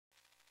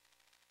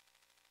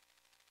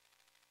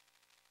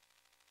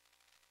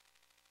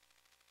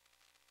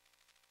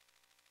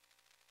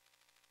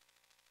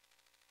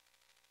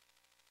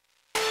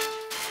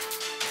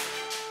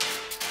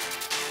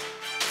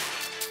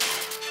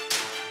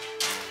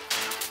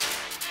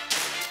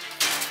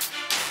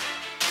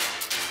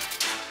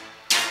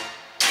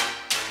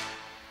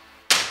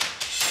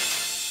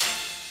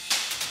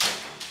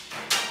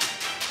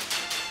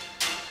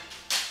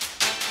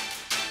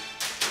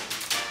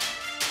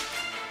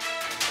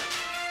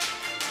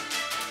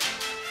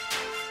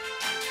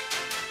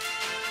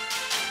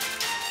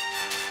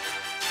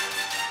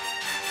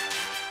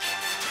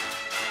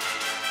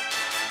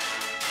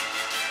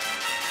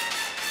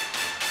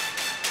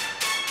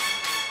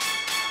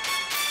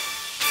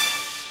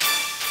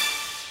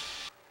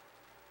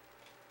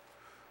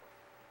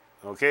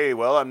Okay,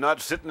 well, I'm not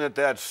sitting at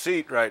that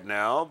seat right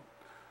now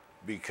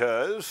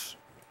because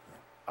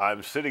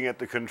I'm sitting at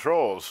the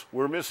controls.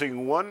 We're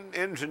missing one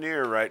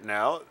engineer right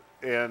now,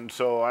 and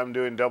so I'm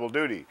doing double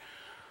duty.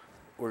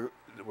 We're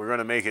going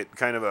to make it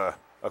kind of a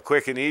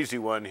quick and easy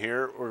one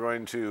here. We're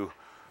going to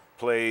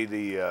play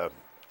a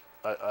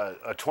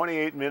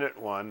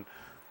 28-minute one.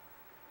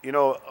 You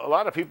know, a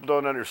lot of people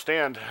don't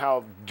understand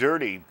how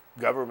dirty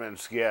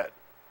governments get,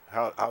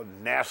 how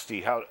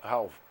nasty,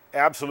 how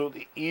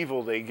absolutely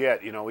evil they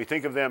get. You know, we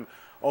think of them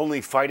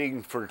only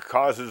fighting for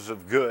causes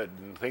of good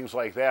and things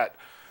like that.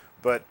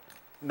 But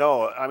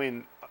no, I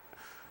mean,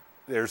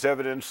 there's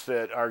evidence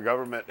that our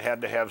government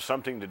had to have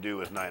something to do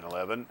with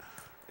 9/11.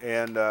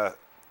 And,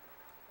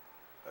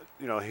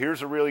 you know,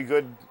 here's a really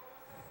good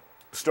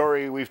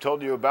story we've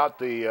told you about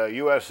the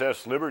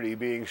USS Liberty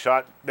being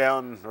shot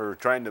down or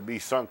trying to be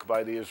sunk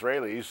by the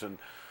Israelis. And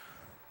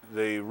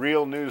the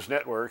Real News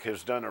Network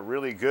has done a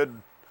really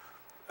good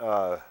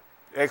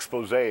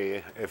expose,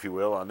 if you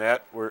will, on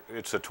that.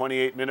 It's a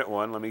 28-minute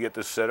one. Let me get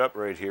this set up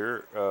right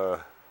here.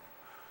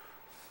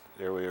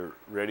 There, we're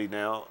ready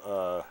now.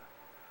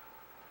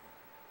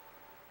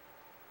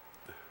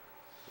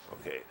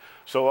 Okay,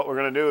 so what we're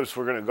going to do is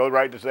we're going to go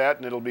right to that,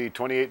 and it'll be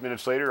 28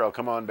 minutes later. I'll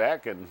come on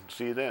back and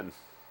see you then.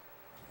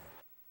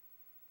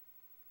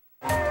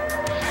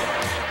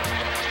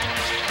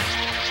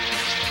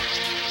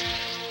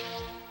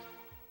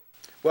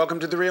 Welcome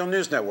to the Real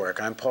News Network.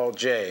 I'm Paul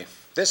Jay.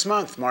 This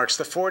month marks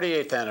the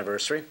 48th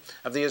anniversary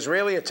of the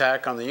Israeli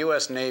attack on the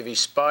U.S. Navy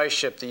spy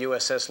ship, the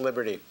USS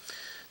Liberty.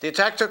 The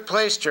attack took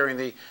place during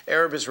the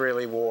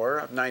Arab-Israeli War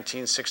of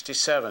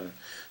 1967.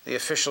 The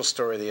official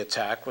story of the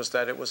attack was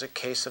that it was a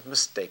case of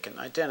mistaken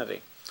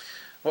identity.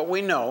 What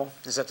we know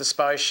is that the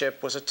spy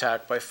ship was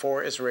attacked by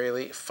 4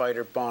 Israeli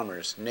fighter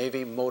bombers,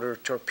 Navy motor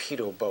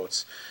torpedo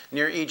boats,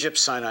 near Egypt's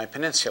Sinai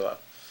Peninsula.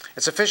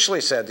 It's officially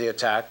said the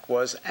attack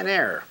was an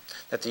error,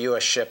 that the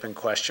U.S. ship in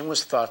question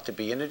was thought to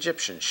be an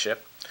Egyptian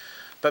ship.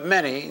 But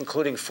many,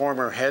 including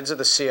former heads of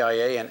the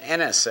CIA and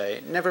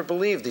NSA, never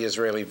believed the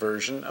Israeli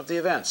version of the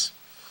events.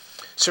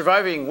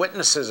 Surviving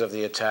witnesses of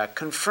the attack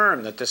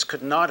confirm that this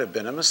could not have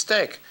been a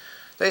mistake.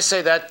 They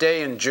say that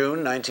day in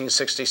June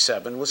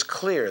 1967 was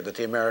clear that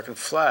the American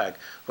flag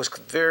was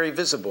very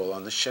visible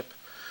on the ship.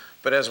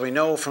 But as we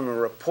know from a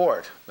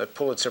report that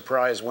Pulitzer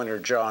Prize winner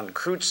John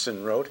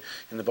Crutzen wrote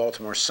in the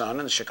Baltimore Sun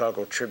and the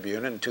Chicago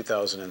Tribune in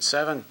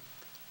 2007,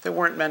 there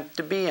weren't meant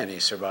to be any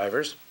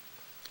survivors.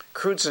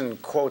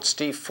 Crutzen quotes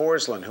Steve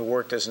Forsland, who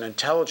worked as an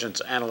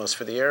intelligence analyst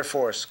for the Air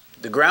Force.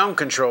 The ground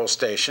control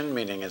station,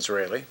 meaning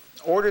Israeli,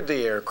 ordered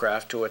the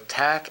aircraft to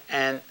attack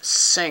and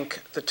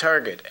sink the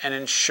target and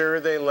ensure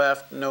they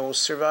left no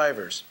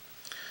survivors.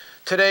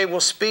 Today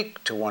we'll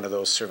speak to one of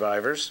those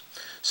survivors.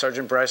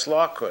 Sergeant Bryce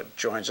Lockwood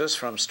joins us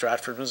from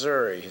Stratford,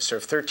 Missouri. He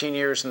served 13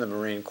 years in the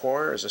Marine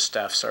Corps as a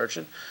staff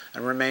sergeant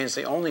and remains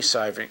the only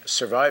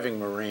surviving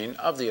Marine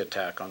of the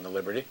attack on the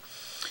Liberty.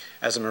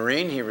 As a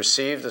Marine, he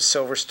received the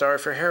Silver Star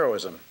for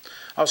heroism.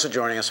 Also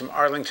joining us from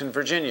Arlington,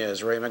 Virginia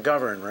is Ray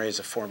McGovern. Ray is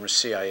a former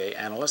CIA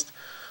analyst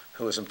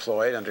who was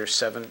employed under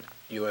 7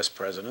 U.S.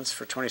 presidents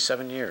for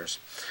 27 years.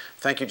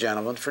 Thank you,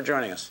 gentlemen, for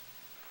joining us.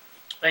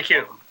 Thank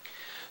you.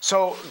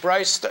 So,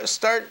 Bryce,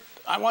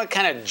 I want to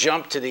kind of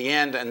jump to the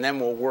end, and then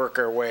we'll work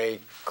our way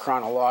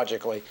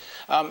chronologically.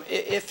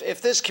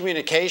 If this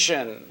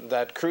communication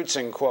that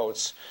Crutzen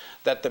quotes,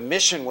 that the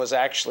mission was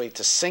actually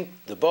to sink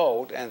the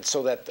boat, and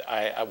so that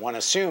I want to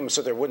assume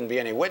so there wouldn't be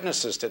any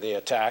witnesses to the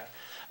attack,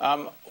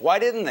 why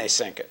didn't they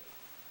sink it?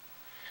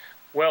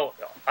 Well,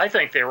 I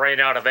think they ran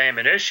out of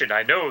ammunition.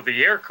 I know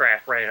the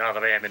aircraft ran out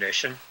of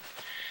ammunition.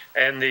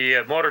 And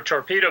the motor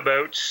torpedo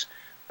boats,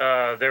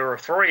 there were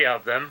 3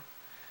 of them.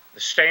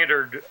 The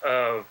standard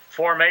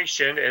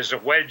formation is a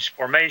wedge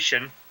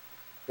formation,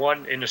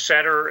 1 in the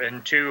center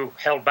and 2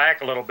 held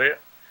back a little bit.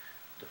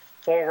 The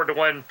forward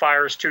one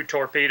fires 2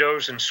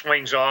 torpedoes and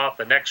swings off.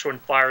 The next one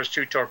fires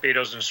 2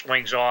 torpedoes and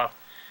swings off.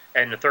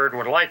 And the third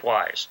one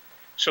likewise.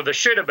 So there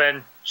should have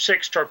been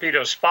 6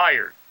 torpedoes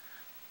fired.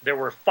 There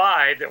were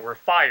 5 that were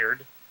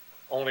fired.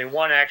 Only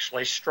 1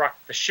 actually struck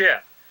the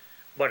ship.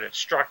 But it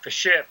struck the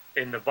ship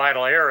in the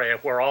vital area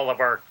where all of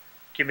our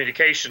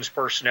communications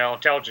personnel,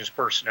 intelligence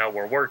personnel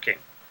were working.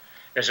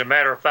 As a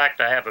matter of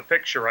fact, I have a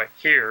picture right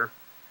here.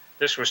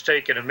 This was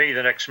taken of me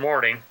the next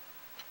morning.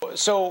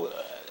 So,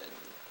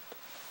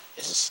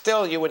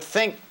 still, you would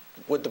think,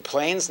 would the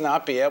planes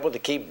not be able to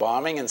keep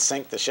bombing and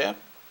sink the ship?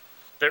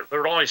 There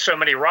were only so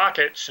many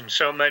rockets and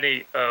so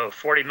many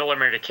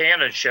 40-millimeter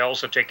cannon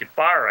shells that they could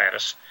fire at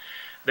us.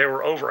 There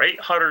were over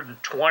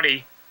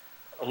 820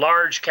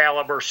 large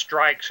caliber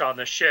strikes on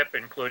the ship,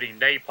 including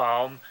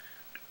napalm.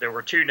 There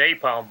were 2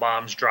 napalm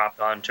bombs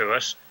dropped onto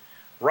us,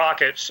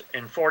 rockets,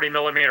 and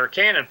 40-millimeter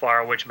cannon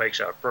fire, which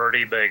makes a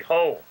pretty big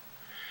hole.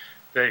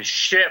 The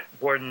ship,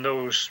 when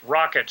those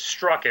rockets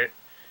struck it,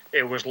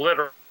 it was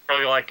literally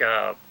like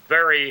a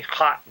very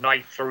hot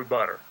knife through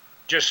butter.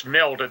 Just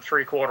melted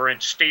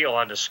 3/4-inch steel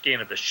on the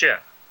skin of the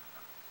ship.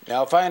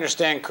 Now, if I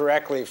understand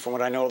correctly, from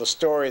what I know of the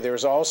story, there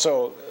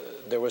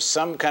was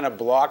some kind of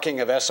blocking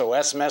of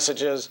SOS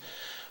messages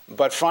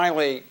But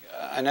finally,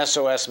 an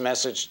SOS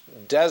message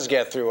does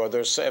get through, or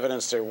there's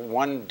evidence that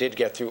one did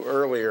get through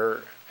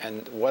earlier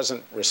and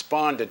wasn't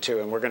responded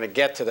to, and we're going to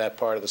get to that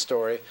part of the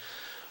story.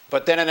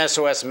 But then an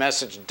SOS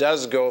message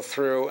does go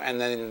through,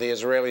 and then the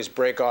Israelis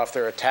break off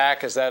their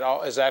attack. Is that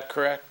all? Is that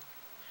correct?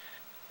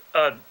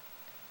 The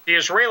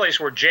Israelis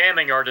were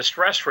jamming our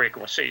distress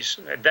frequencies.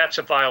 That's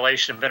a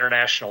violation of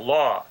international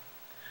law.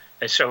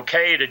 It's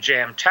okay to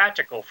jam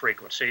tactical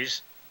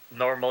frequencies,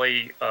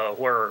 normally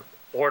where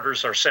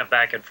orders are sent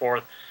back and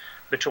forth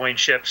between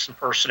ships and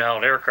personnel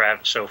and aircraft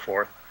and so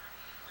forth.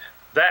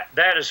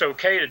 That is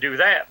okay to do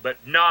that, but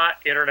not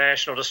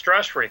international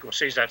distress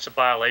frequencies. That's a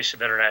violation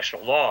of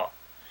international law.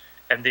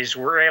 And the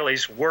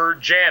Israelis were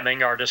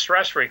jamming our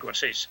distress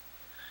frequencies.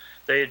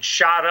 They had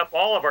shot up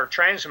all of our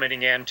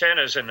transmitting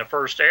antennas in the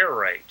first air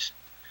raids.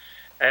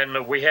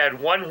 And we had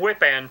one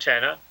whip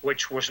antenna,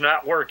 which was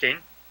not working.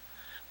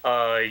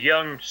 A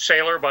young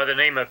sailor by the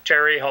name of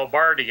Terry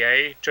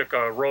Halbardier took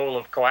a roll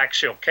of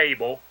coaxial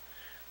cable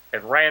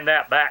and ran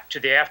that back to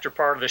the after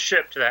part of the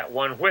ship to that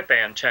one whip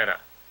antenna.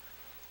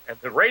 And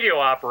the radio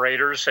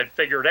operators had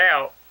figured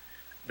out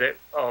that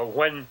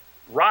when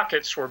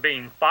rockets were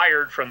being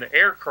fired from the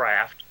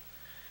aircraft,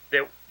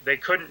 that they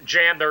couldn't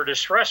jam their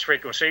distress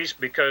frequencies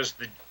because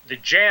the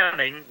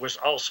jamming was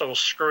also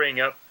screwing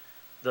up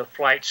the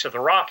flights of the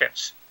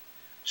rockets.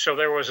 So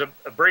there was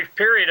a brief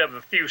period of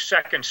a few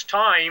seconds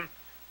time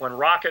when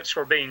rockets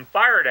were being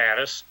fired at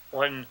us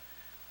when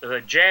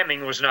the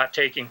jamming was not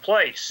taking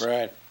place.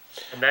 Right.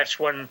 And that's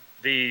when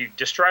the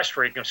distress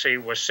frequency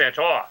was sent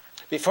off.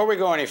 Before we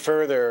go any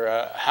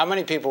further, how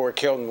many people were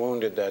killed and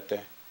wounded that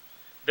day?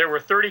 There were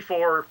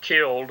 34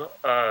 killed.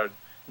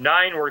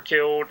 9 were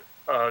killed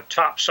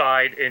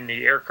topside in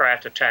the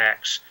aircraft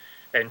attacks,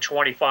 and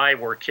 25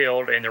 were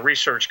killed in the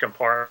research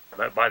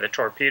compartment by the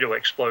torpedo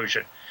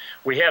explosion.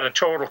 We had a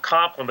total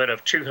complement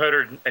of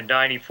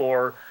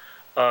 294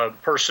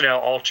 personnel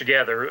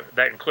altogether.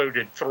 That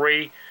included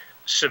 3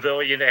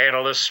 civilian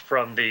analysts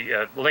from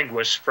the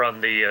linguists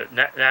from the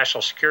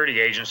National Security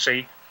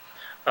Agency,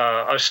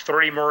 us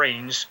 3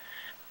 Marines,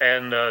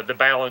 and the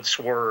balance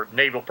were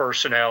naval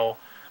personnel,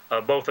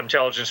 both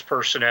intelligence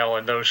personnel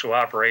and those who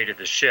operated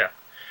the ship.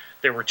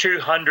 There were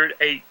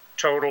 208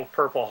 total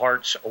Purple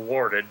Hearts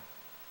awarded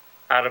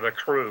out of a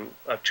crew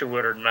of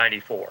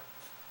 294.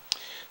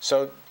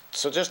 So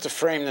just to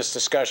frame this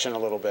discussion a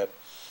little bit,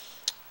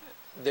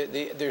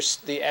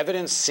 the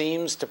evidence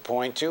seems to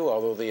point to,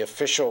 although the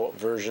official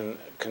version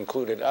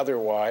concluded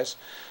otherwise,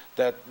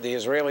 that the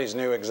Israelis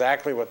knew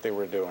exactly what they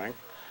were doing,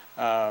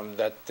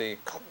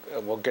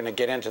 we're going to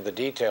get into the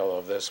detail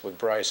of this with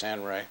Bryce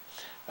and Ray,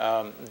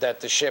 that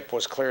the ship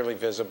was clearly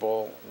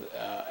visible,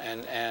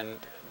 and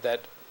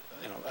that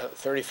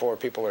 34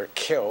 people are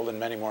killed and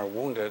many more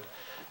wounded,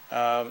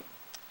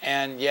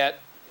 and yet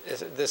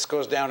this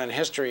goes down in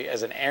history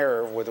as an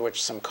error with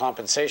which some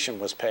compensation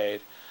was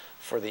paid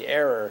for the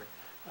error.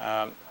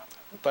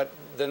 But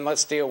then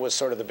let's deal with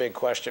sort of the big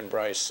question,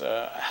 Bryce.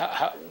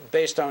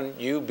 Based on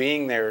you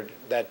being there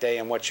that day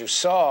and what you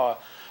saw,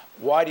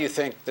 why do you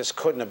think this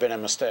couldn't have been a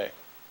mistake?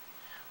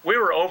 We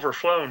were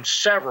overflown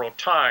several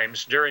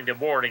times during the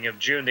morning of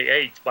June the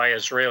 8th by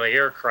Israeli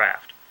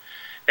aircraft,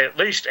 at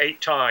least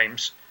 8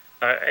 times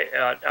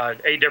on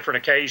 8 different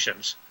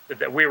occasions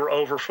that we were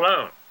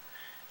overflown.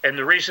 And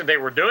the reason they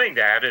were doing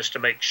that is to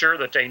make sure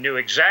that they knew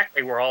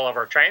exactly where all of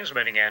our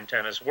transmitting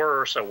antennas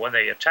were, so when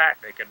they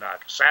attacked, they could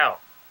knock us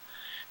out.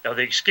 Now,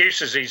 the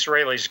excuses the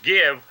Israelis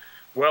give,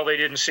 well, they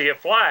didn't see a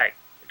flag.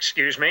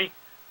 Excuse me,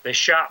 they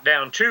shot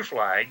down 2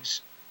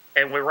 flags,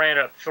 and we ran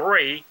up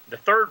 3. The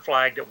 3rd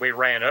flag that we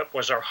ran up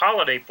was our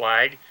holiday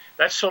flag.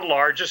 That's the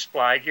largest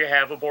flag you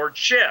have aboard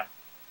ship.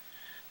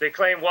 They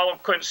claim, well, we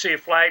couldn't see a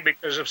flag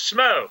because of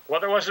smoke. Well,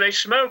 there wasn't any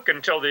smoke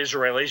until the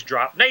Israelis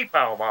dropped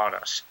napalm on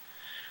us.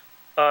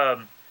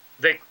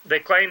 They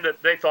claimed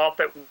that they thought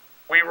that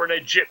we were an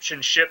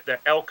Egyptian ship, the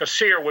El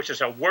Qasir, which is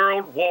a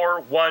World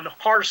War I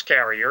horse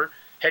carrier,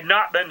 had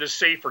not been to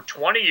sea for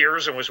 20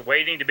 years and was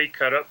waiting to be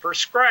cut up for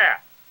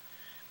scrap.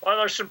 Well,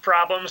 there's some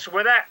problems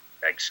with that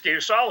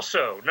excuse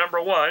also. Number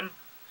one,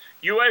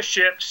 U.S.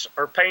 ships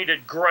are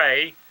painted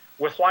gray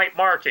with white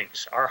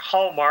markings. Our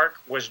hull mark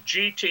was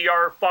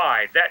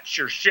GTR5. That's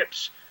your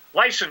ship's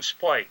license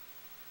plate.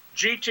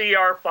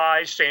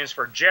 GTR5 stands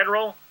for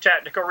General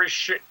Technical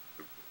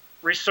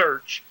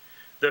Research,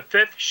 the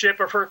 5th ship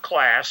of her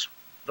class,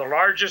 the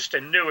largest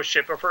and newest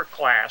ship of her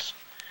class.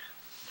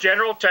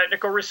 General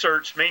Technical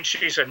Research means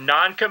she's a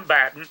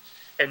non-combatant,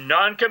 and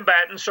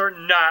non-combatants are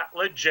not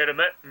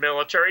legitimate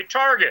military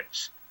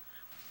targets.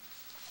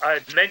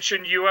 I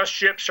mentioned U.S.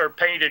 ships are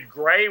painted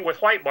gray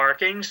with white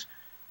markings.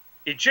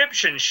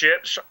 Egyptian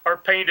ships are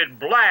painted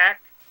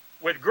black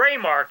with gray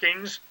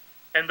markings,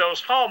 and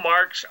those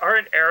hallmarks are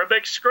in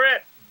Arabic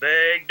script.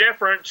 Big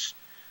difference.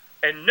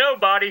 And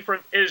nobody from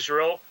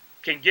Israel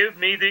can give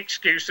me the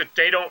excuse that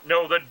they don't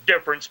know the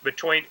difference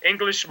between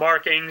English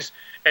markings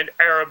and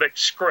Arabic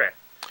script.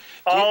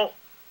 All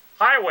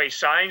highway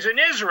signs in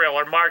Israel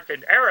are marked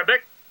in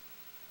Arabic.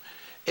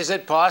 Is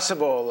it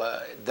possible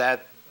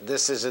that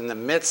this is in the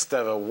midst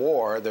of a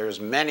war. There's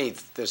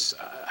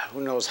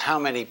who knows how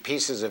many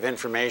pieces of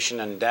information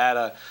and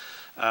data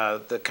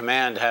the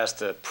command has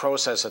to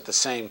process at the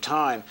same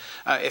time.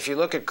 If you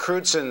look at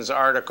Crewdson's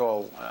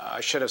article,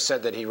 I should have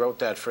said that he wrote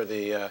that for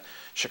the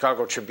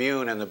Chicago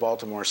Tribune and the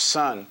Baltimore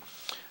Sun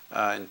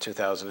in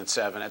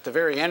 2007. At the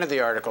very end of the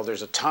article,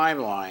 there's a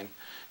timeline.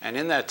 And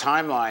in that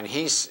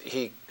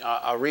timeline,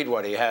 I'll read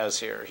what he has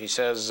here. He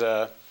says,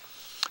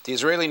 the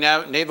Israeli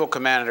naval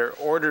commander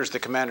orders the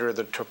commander of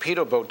the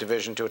torpedo boat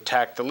division to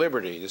attack the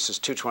Liberty. This is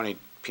 2:20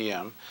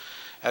 p.m.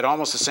 At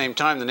almost the same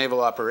time, the Naval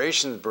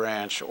Operations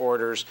Branch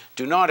orders,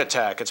 do not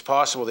attack. It's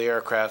possible the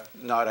aircraft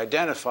not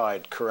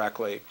identified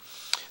correctly.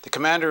 The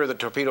commander of the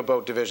torpedo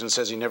boat division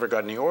says he never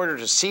got any order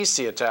to cease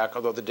the attack,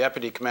 although the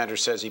deputy commander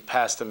says he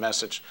passed the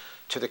message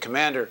to the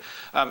commander.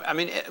 I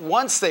mean,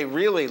 once they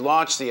really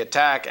launched the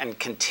attack and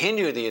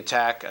continue the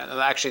attack,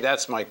 actually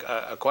that's my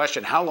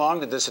question, how long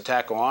did this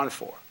attack go on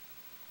for?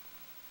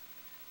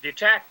 The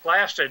attack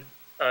lasted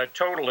a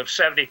total of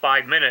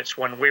 75 minutes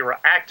when we were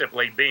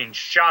actively being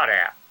shot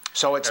at.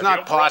 So it's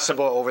not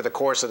possible over the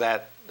course of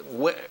that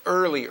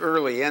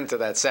early into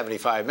that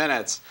 75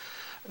 minutes,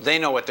 they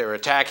know what they're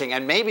attacking,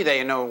 and maybe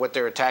they know what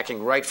they're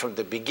attacking right from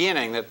the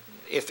beginning, that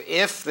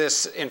if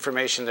this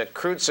information that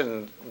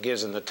Crewdson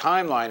gives in the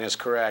timeline is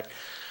correct,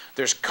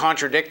 there's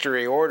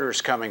contradictory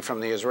orders coming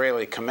from the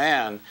Israeli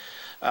command.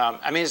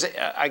 I mean,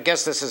 I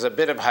guess this is a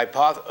bit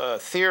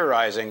of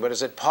theorizing, but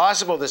is it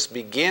possible this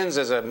begins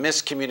as a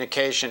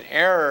miscommunication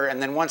error,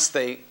 and then once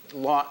they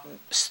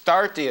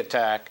start the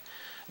attack,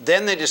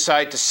 then they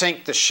decide to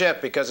sink the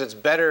ship because it's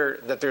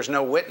better that there's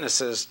no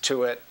witnesses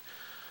to it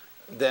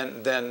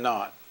than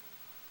not?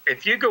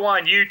 If you go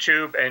on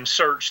YouTube and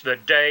search the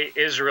day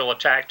Israel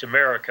attacked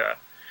America,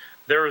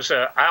 there's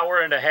an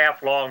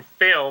hour-and-a-half long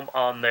film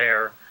on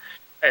there,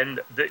 and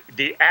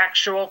the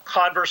actual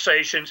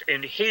conversations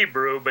in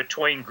Hebrew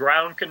between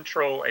ground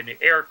control and the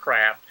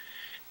aircraft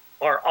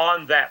are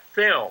on that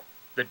film,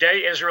 the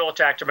day Israel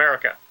attacked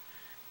America,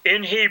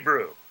 in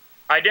Hebrew,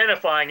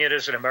 identifying it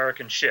as an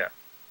American ship.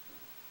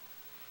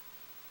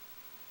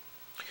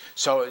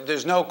 So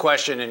there's no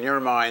question in your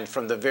mind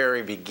from the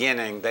very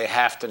beginning they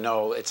have to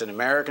know it's an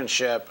American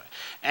ship,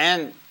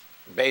 and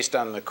based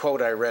on the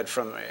quote I read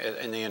from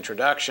in the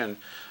introduction,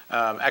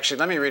 actually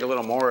let me read a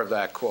little more of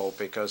that quote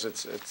because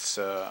it's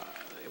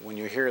when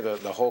you hear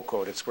the whole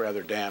quote, it's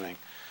rather damning.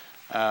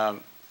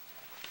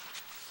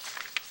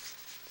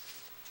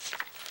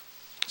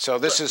 So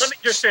this is. Let me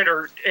just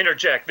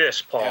interject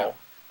this, Paul. Yeah.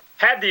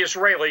 Had the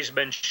Israelis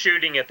been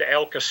shooting at the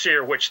El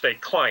Qasir, which they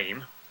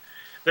claim,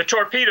 the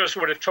torpedoes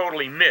would have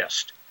totally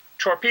missed.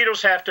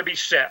 Torpedoes have to be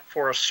set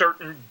for a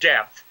certain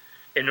depth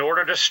in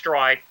order to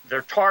strike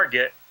their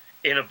target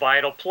in a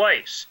vital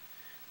place.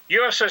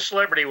 USS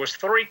Liberty was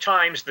 3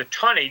 times the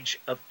tonnage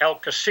of El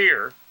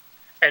Qasir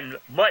and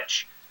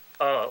much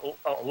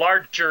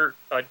larger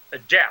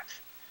depth.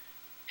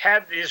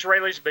 Had the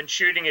Israelis been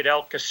shooting at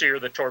El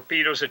Qasir, the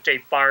torpedoes that they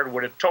fired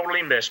would have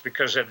totally missed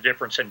because of the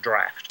difference in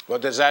draft. Well,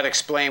 does that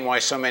explain why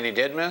so many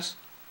did miss?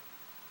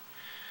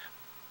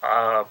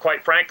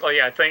 Quite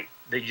frankly, I think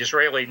the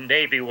Israeli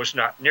Navy was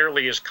not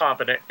nearly as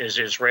competent as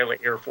the Israeli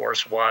Air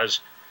Force was.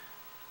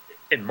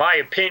 In my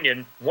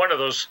opinion, one of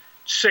those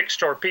 6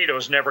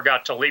 torpedoes never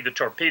got to leave the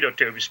torpedo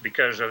tubes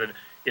because of the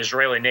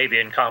Israeli Navy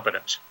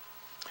incompetence.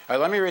 All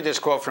right, let me read this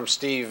quote from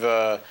Steve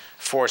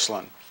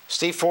Forslund.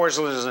 Steve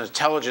Forslund is an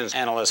intelligence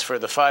analyst for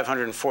the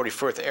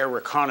 544th Air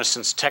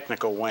Reconnaissance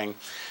Technical Wing,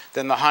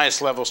 then the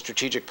highest level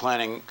strategic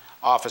planning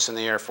office in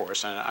the Air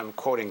Force. And I'm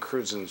quoting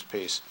Crewdson's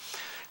piece.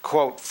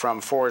 Quote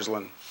from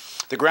Forslund.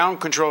 The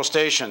ground control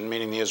station,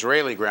 meaning the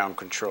Israeli ground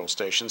control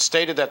station,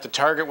 stated that the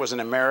target was an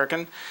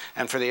American,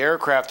 and for the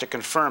aircraft to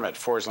confirm it,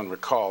 Forslund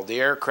recalled. The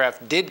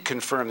aircraft did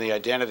confirm the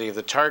identity of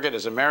the target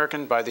as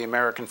American by the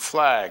American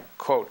flag.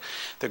 Quote,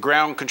 the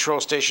ground control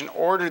station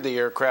ordered the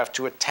aircraft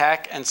to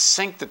attack and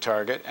sink the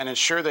target and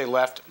ensure they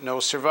left no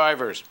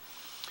survivors.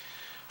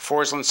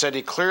 Forslund said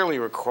he clearly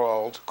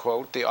recalled,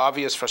 quote, the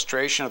obvious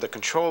frustration of the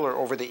controller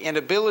over the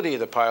inability of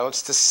the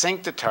pilots to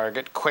sink the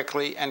target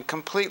quickly and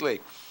completely.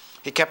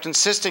 He kept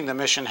insisting the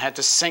mission had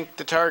to sink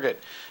the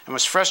target and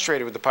was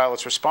frustrated with the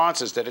pilot's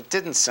responses that it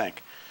didn't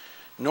sink.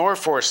 Nor,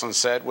 Forslund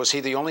said, was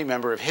he the only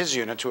member of his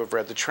unit to have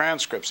read the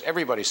transcripts.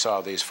 Everybody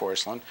saw these,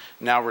 Forslund,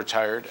 now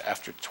retired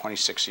after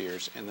 26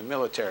 years in the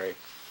military.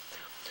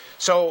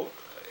 So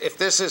if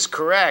this is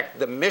correct,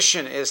 the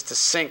mission is to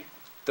sink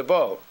the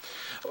boat.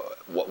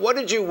 What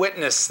did you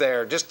witness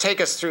there? Just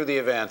take us through the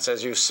events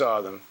as you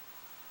saw them.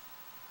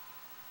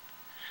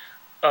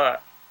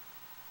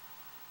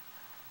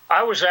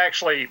 I was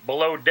actually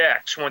below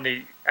decks when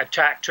the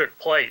attack took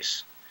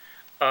place.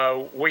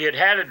 We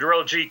had a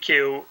drill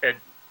GQ at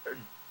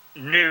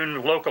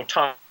noon local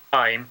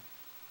time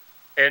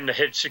and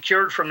had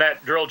secured from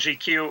that drill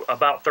GQ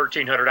about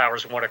 1,300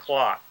 hours at 1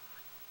 o'clock.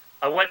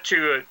 I went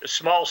to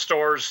small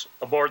stores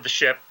aboard the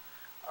ship.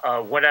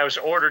 When I was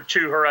ordered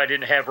to her, I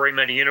didn't have very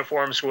many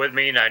uniforms with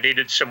me, and I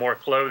needed some more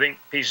clothing,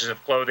 pieces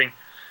of clothing.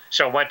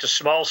 So I went to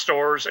small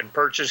stores and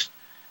purchased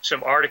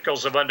some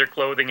articles of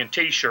underclothing and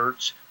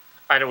T-shirts.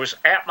 and I was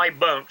at my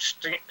bunk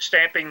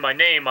stamping my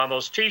name on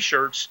those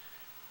T-shirts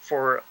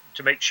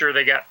to make sure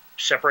they got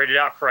separated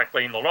out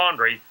correctly in the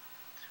laundry,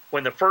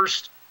 when the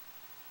first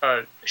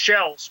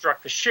shell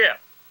struck the ship.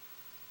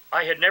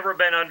 I had never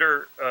been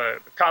under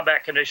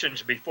combat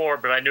conditions before,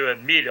 but I knew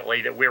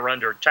immediately that we were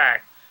under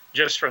attack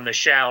just from the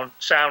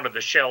sound of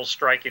the shells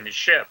striking the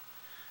ship.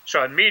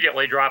 So I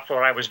immediately dropped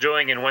what I was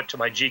doing and went to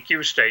my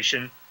GQ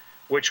station,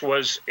 which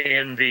was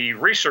in the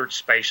research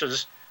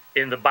spaces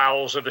in the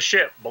bowels of the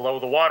ship below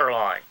the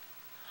waterline.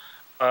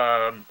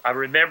 I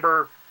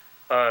remember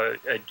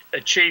a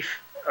Chief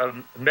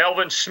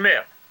Melvin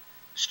Smith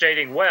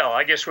stating, well,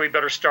 I guess we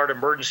better start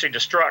emergency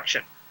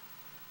destruction.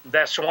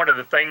 That's one of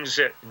the things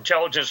that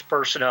intelligence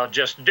personnel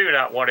just do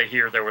not want to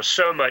hear. There was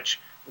so much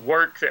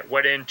work that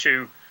went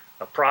into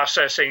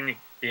processing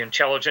the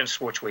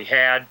intelligence, which we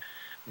had,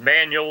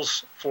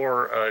 manuals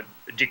for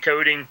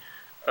decoding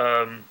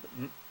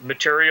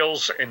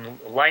materials and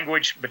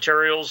language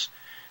materials,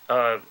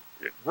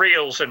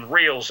 reels and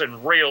reels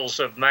and reels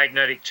of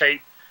magnetic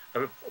tape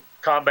of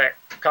combat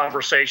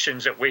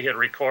conversations that we had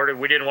recorded.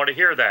 We didn't want to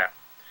hear that.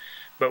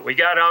 But we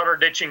got out our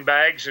ditching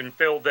bags and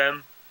filled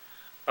them.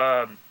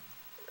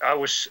 I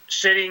was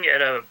sitting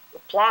at a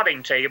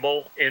plotting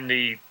table in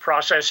the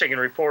processing and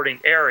reporting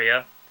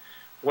area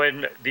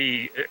when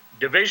the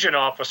division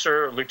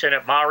officer,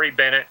 Lieutenant Maury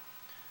Bennett,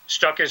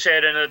 stuck his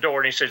head in the door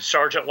and he said,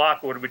 Sergeant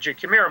Lockwood, would you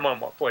come here a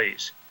moment,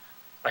 please?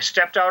 I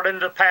stepped out into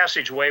the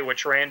passageway,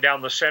 which ran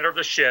down the center of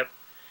the ship,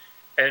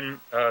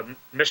 and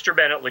Mr.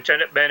 Bennett,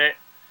 Lieutenant Bennett,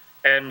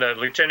 and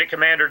Lieutenant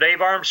Commander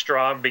Dave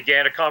Armstrong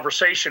began a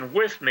conversation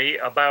with me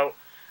about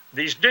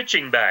these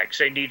ditching bags.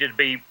 They needed to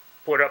be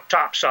put up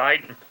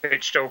topside and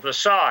pitched over the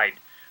side.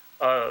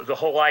 The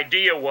whole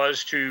idea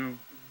was to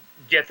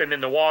get them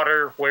in the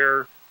water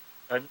where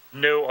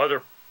no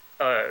other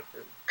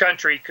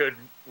country could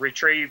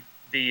retrieve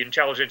the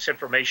intelligence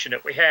information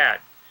that we had.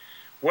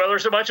 Well,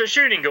 there's a bunch of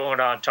shooting going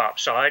on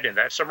topside, and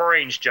that's a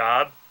Marine's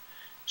job.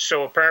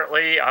 So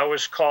apparently I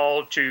was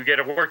called to get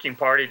a working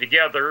party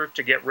together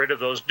to get rid of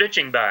those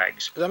ditching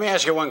bags. Let me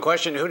ask you one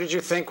question. Who did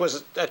you think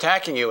was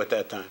attacking you at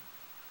that time?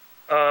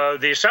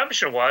 The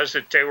assumption was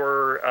that they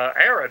were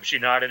Arabs,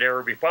 United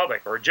Arab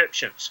Republic, or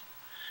Egyptians.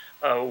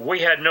 We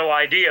had no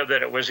idea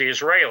that it was the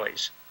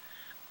Israelis.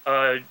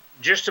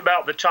 Just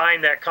about the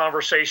time that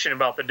conversation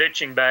about the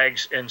ditching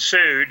bags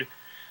ensued,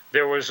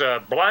 there was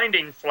a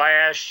blinding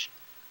flash.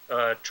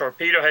 A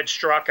torpedo had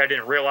struck. I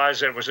didn't realize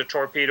that it was a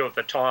torpedo at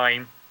the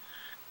time.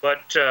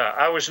 But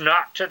I was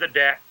knocked to the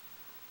deck.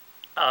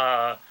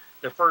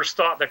 The first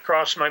thought that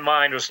crossed my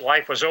mind was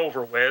life was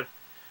over with.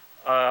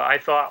 I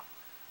thought,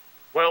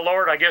 well,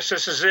 Lord, I guess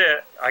this is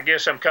it. I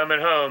guess I'm coming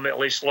home. At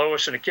least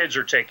Lois and the kids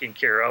are taken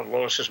care of.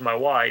 Lois is my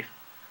wife.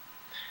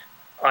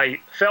 I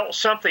felt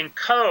something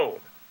cold,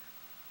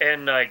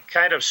 and I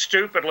kind of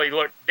stupidly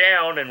looked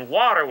down, and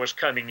water was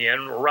coming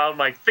in around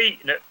my feet,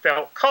 and it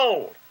felt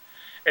cold.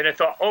 And I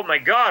thought, oh, my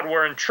God,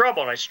 we're in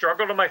trouble. And I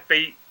struggled to my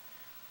feet,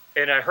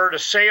 and I heard a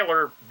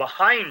sailor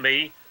behind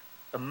me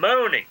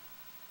moaning,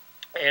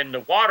 and the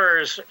water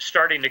is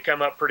starting to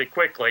come up pretty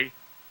quickly.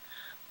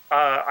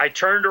 I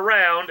turned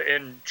around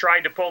and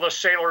tried to pull the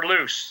sailor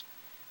loose.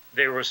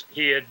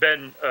 He had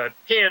been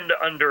pinned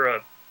under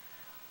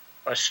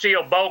a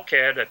steel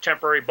bulkhead, a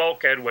temporary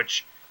bulkhead,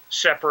 which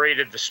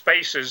separated the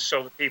spaces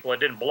so that people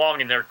that didn't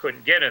belong in there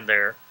couldn't get in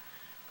there.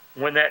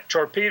 When that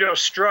torpedo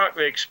struck,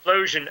 the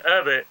explosion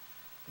of it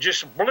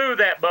just blew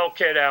that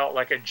bulkhead out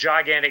like a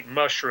gigantic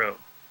mushroom.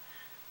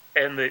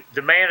 And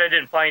the man, I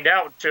didn't find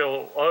out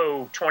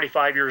until,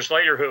 25 years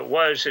later who it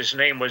was. His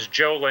name was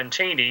Joe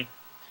Lentini.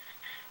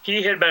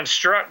 He had been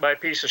struck by a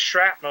piece of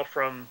shrapnel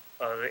from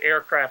the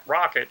aircraft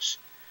rockets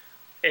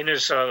in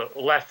his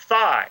left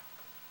thigh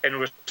and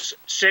was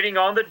sitting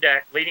on the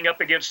deck leaning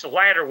up against the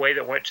ladderway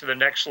that went to the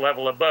next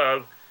level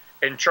above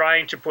and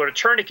trying to put a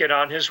tourniquet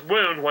on his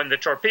wound when the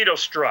torpedo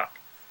struck.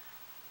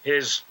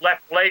 His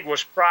left leg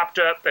was propped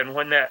up, and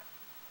when that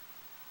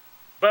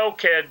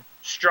bulkhead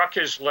struck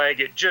his leg,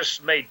 it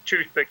just made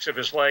toothpicks of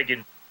his leg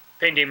and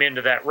pinned him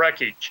into that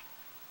wreckage.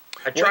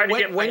 I tried to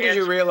get when did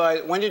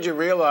you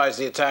realize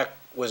the attack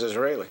was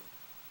Israeli?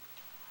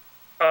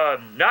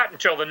 Not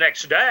until the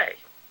next day.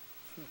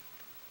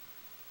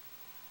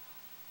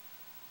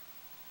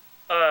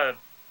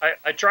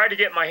 I tried to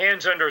get my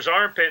hands under his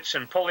armpits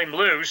and pull him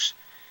loose,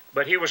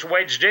 but he was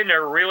wedged in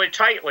there really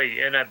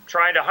tightly, and I'm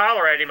trying to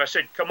holler at him. I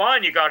said, come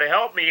on, you got to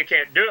help me. You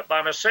can't do it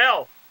by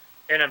myself.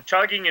 And I'm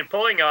tugging and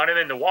pulling on him,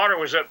 and the water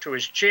was up to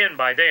his chin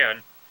by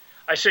then.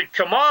 I said,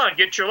 come on,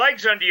 get your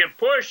legs under you and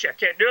push. I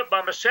can't do it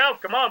by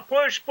myself. Come on,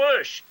 push,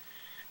 push.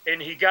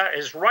 And he got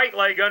his right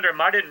leg under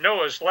him. I didn't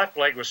know his left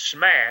leg was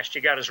smashed. He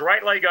got his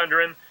right leg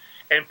under him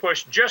and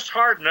pushed just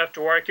hard enough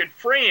to where I could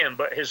free him,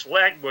 but his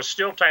leg was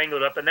still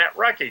tangled up in that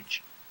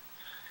wreckage.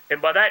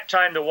 And by that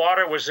time, the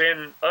water was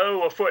in,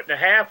 1.5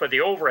 feet of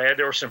the overhead.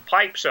 There were some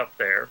pipes up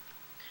there.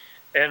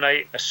 And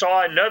I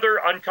saw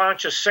another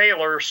unconscious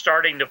sailor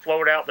starting to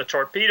float out the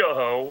torpedo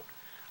hole.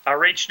 I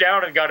reached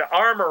down and got an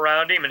arm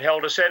around him and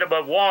held his head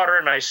above water,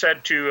 and I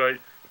said to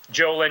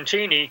Joe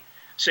Lentini,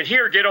 Said,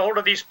 here, get a hold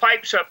of these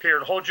pipes up here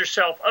and hold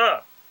yourself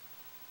up.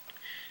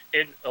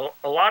 And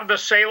a lot of the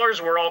sailors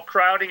were all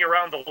crowding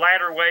around the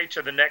ladderway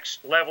to the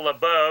next level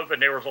above,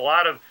 and there was a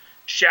lot of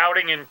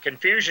shouting and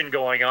confusion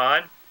going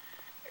on.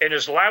 And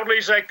as loudly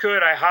as I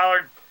could, I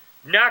hollered,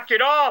 knock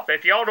it off.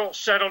 If y'all don't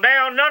settle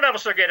down, none of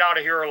us will get out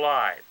of here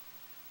alive.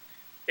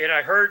 And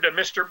I heard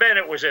Mr.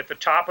 Bennett was at the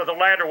top of the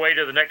ladderway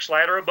to the next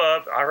ladder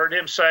above. I heard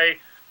him say,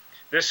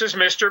 this is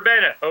Mr.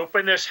 Bennett,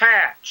 open this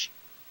hatch.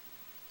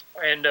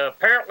 And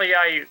apparently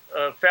I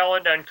fell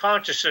into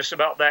unconsciousness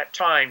about that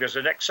time, because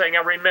the next thing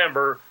I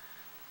remember,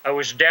 I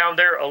was down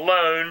there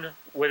alone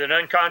with an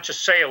unconscious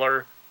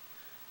sailor,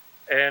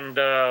 and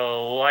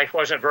life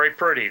wasn't very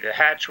pretty. The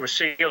hatch was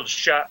sealed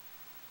shut.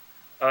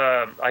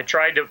 I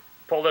tried to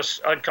pull this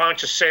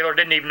unconscious sailor,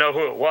 didn't even know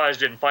who it was,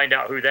 didn't find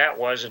out who that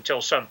was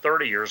until some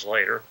 30 years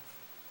later.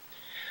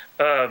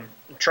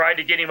 Tried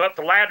to get him up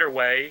the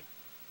ladderway,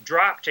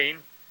 dropped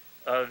him.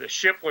 The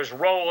ship was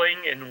rolling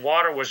and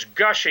water was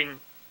gushing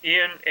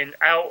in and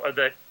out of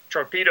the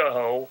torpedo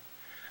hole.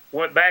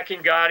 Went back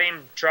and got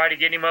him, tried to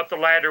get him up the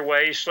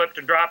ladderway, slipped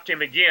and dropped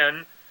him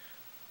again.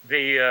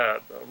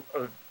 The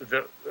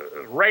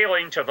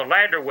railing to the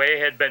ladderway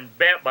had been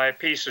bent by a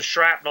piece of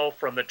shrapnel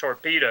from the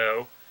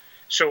torpedo,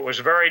 so it was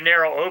a very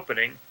narrow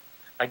opening.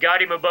 I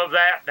got him above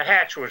that, the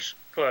hatch was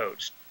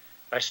closed.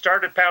 I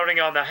started pounding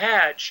on the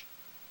hatch,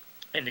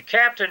 and the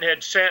captain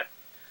had sent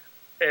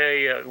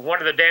one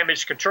of the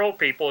damage control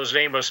people, his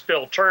name was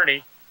Phil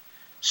Turney,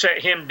 sent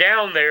him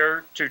down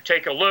there to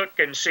take a look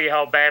and see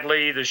how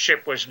badly the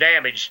ship was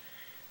damaged,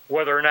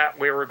 whether or not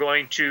we were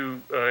going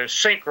to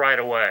sink right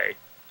away.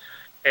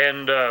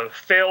 And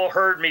Phil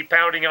heard me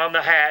pounding on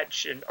the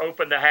hatch and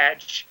opened the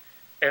hatch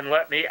and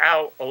let me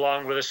out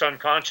along with this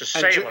unconscious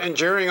sailor. And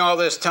during all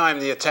this time,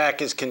 the attack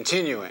is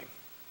continuing?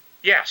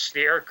 Yes,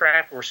 the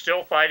aircraft were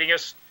still fighting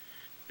us.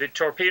 The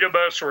torpedo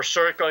boats were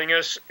circling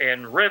us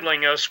and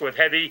riddling us with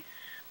heavy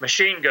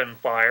machine gun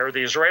fire.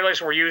 The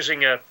Israelis were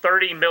using a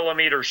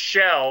 30-millimeter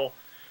shell,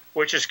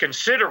 which is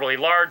considerably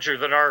larger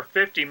than our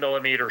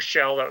 50-millimeter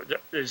shell that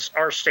is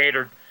our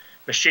standard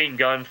machine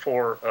gun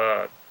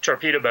for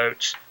torpedo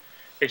boats.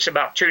 It's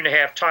about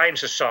 2.5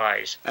 times the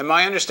size. And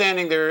my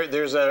understanding,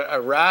 there's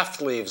a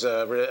raft leaves,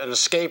 an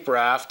escape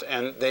raft,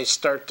 and they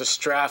start to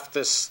strafe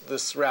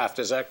this raft.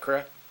 Is that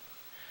correct?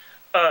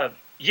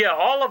 Yeah,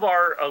 all of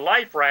our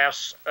life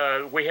rafts,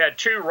 we had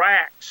 2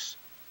 racks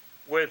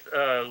with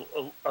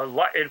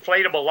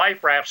inflatable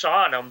life rafts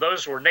on them.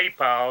 Those were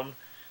napalm.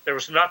 There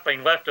was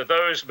nothing left of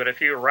those but a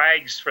few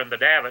rags from the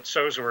davits.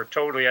 Those were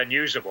totally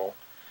unusable.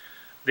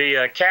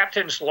 The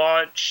Captain's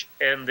launch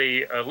and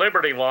the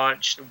Liberty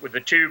launch, with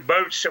the 2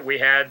 boats that we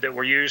had that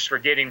were used for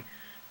getting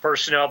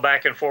personnel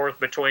back and forth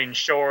between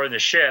shore and the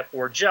ship,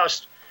 were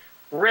just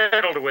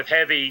riddled with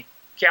heavy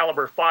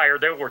caliber fire.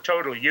 They were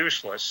totally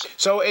useless.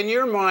 So in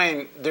your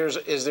mind,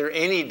 is there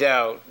any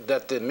doubt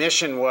that the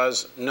mission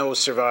was no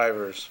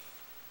survivors?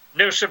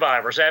 No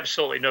survivors,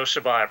 absolutely no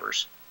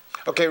survivors.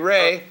 Okay,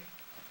 Ray,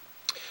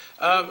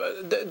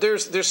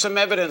 there's some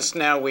evidence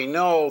now. We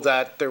know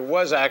that there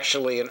was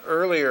actually an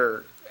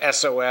earlier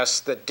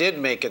SOS that did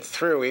make it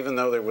through, even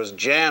though there was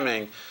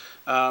jamming,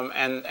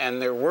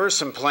 and there were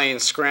some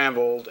planes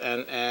scrambled,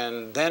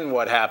 and then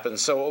what happened?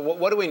 So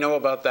what do we know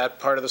about that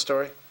part of the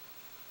story?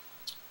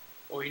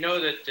 Well, we know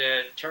that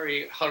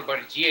Terry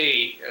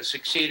Halbardier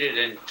succeeded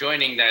in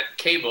joining that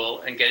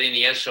cable and getting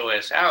the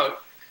SOS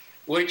out,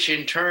 which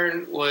in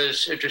turn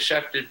was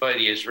intercepted by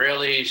the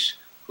Israelis,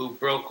 who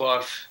broke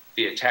off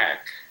the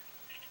attack.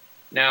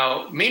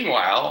 Now,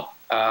 meanwhile,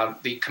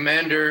 the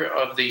commander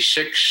of the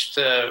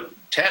 6th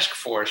Task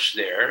Force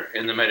there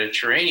in the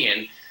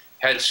Mediterranean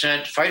had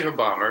sent fighter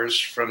bombers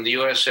from the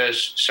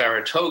USS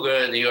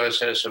Saratoga and the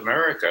USS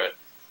America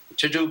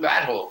to do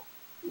battle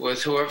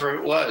with whoever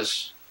it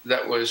was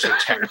that was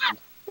attacking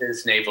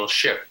his naval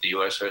ship, the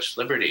USS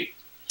Liberty.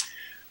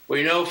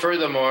 We know,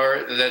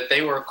 furthermore, that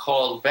they were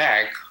called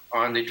back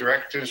on the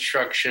direct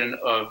instruction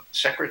of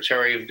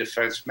Secretary of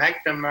Defense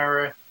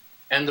McNamara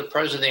and the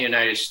President of the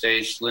United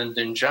States,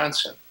 Lyndon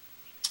Johnson.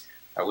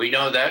 We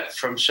know that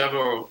from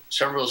several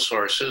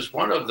sources.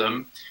 One of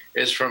them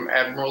is from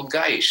Admiral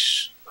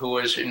Geiss, who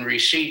was in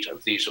receipt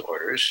of these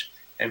orders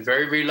and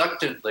very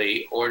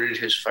reluctantly ordered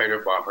his fighter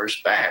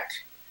bombers back.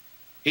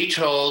 He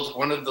told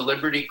one of the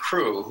Liberty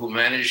crew who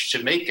managed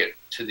to make it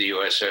to the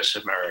USS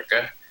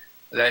America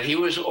that he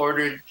was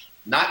ordered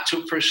not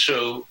to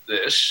pursue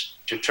this,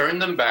 to turn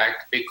them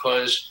back,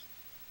 because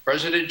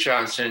President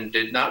Johnson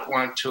did not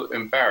want to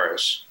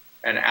embarrass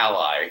an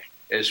ally,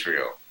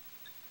 Israel.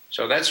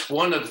 So that's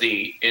one of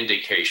the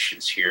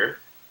indications here.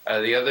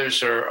 The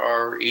others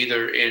are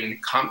either in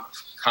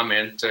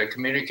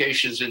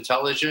communications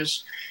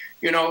intelligence.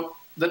 You know,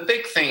 the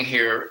big thing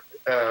here,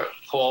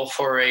 Paul,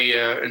 for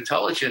a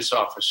intelligence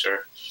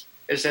officer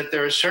is that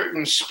there are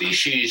certain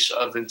species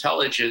of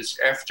intelligence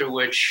after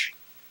which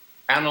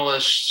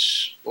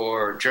analysts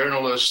or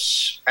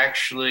journalists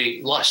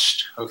actually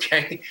lust,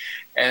 okay?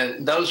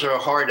 And those are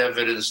hard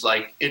evidence,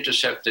 like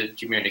intercepted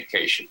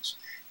communications.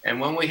 And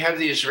when we have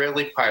the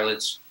Israeli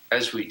pilots,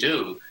 as we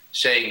do,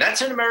 saying,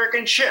 that's an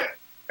American ship.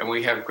 And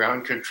we have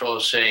ground control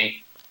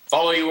saying,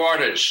 follow your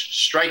orders,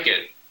 strike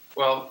it.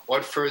 Well,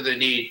 what further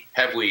need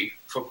have we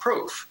for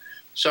proof?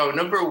 So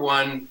number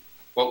one,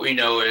 what we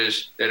know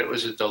is that it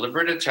was a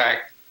deliberate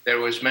attack that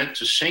was meant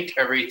to sink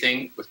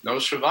everything with no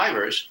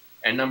survivors.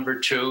 And number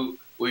two,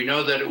 we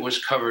know that it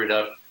was covered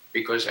up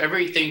because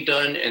everything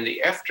done in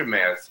the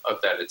aftermath of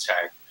that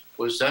attack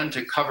was done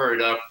to cover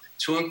it up,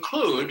 to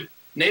include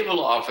naval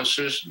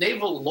officers,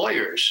 naval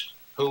lawyers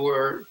who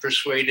were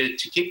persuaded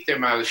to keep their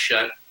mouths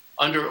shut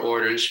under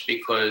orders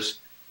because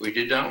we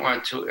did not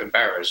want to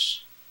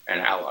embarrass an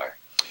ally.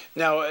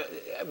 Now,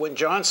 when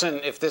Johnson,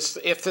 if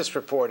this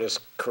report is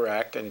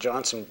correct and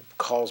Johnson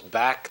calls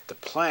back the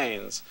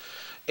planes,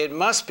 it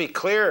must be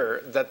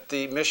clear that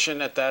the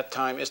mission at that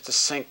time is to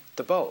sink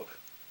the boat.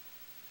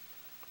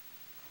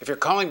 If you're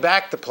calling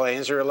back the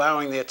planes, you're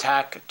allowing the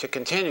attack to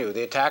continue.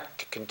 The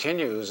attack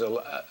continues,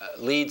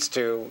 leads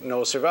to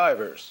no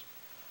survivors.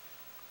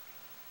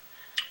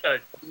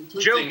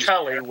 Joe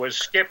Tully was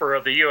skipper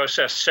of the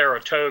USS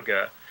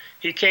Saratoga.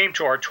 He came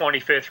to our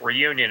 25th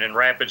reunion in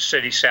Rapid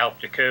City, South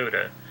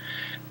Dakota.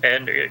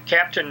 And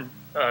Captain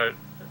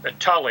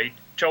Tully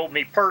told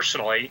me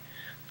personally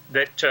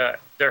that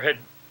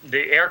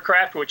the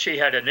aircraft which he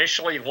had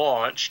initially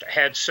launched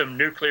had some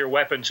nuclear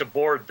weapons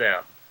aboard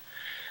them.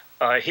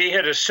 He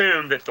had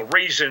assumed that the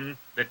reason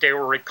that they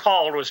were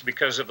recalled was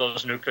because of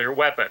those nuclear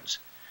weapons.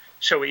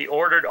 So he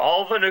ordered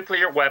all the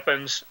nuclear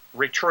weapons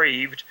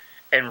retrieved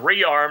and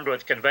rearmed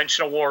with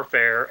conventional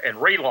warfare and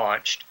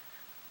relaunched.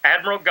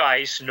 Admiral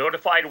Geis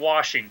notified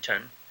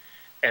Washington,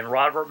 and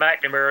Robert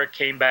McNamara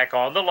came back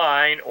on the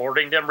line,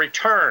 ordering them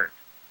returned.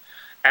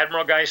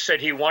 Admiral Geis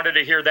said he wanted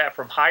to hear that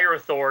from higher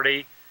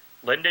authority.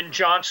 Lyndon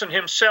Johnson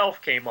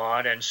himself came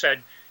on and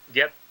said,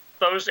 get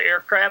those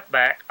aircraft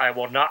back. I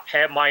will not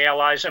have my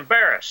allies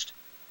embarrassed.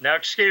 Now,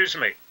 excuse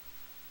me.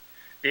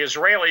 The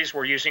Israelis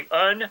were using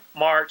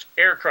unmarked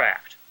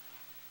aircraft.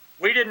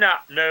 We did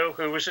not know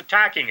who was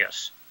attacking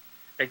us.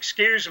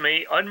 Excuse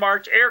me,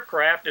 unmarked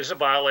aircraft is a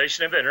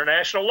violation of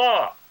international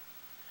law.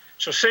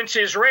 So since the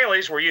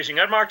Israelis were using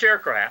unmarked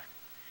aircraft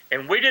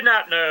and we did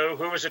not know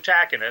who was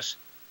attacking us,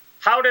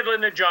 how did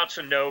Lyndon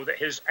Johnson know that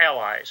his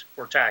allies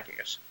were attacking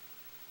us?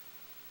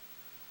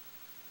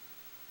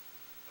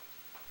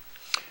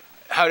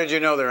 How did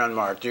you know they're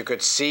unmarked? You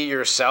could see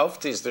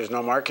yourself? There's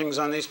no markings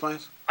on these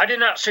planes? I did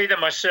not see them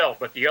myself,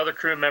 but the other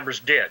crew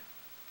members did.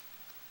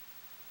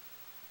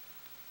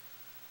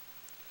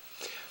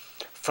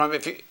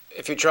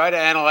 If you try to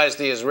analyze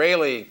the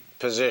Israeli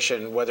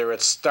position, whether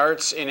it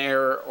starts in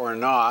error or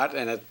not,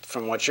 and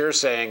from what you're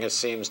saying, it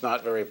seems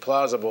not very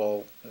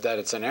plausible that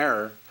it's an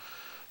error,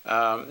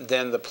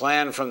 then the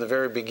plan from the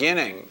very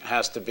beginning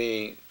has to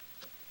be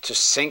to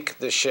sink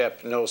the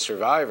ship, no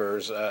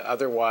survivors.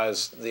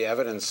 Otherwise, the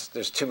evidence,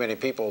 there's too many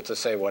people to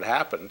say what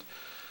happened.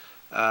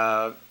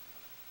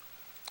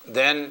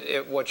 Then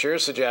what you're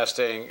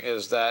suggesting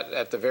is that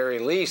at the very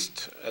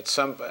least, at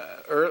some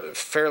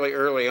fairly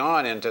early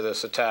on into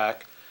this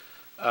attack,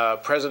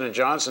 President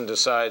Johnson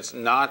decides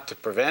not to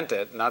prevent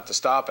it, not to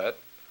stop it.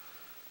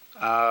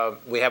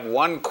 We have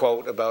one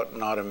quote about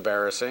not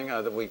embarrassing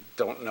that we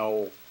don't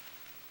know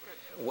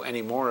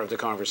any more of the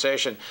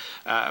conversation.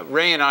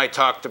 Ray and I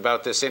talked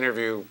about this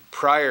interview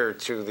prior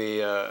to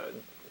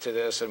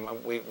this,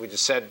 and we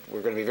just said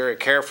we're going to be very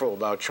careful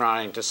about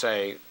trying to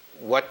say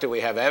what do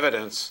we have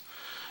evidence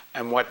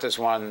and what does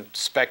one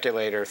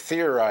speculate or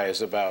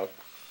theorize about.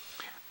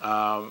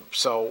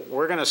 So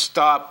we're going to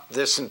stop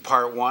this in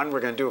part one. We're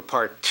going to do a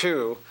part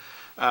two.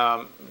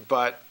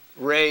 But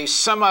Ray,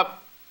 sum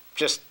up,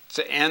 just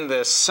to end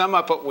this, sum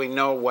up what we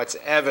know, what's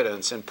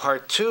evidence. In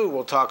part two,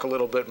 we'll talk a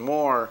little bit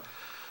more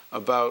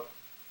about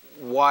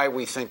why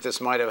we think this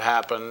might have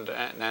happened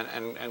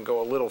and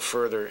go a little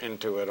further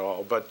into it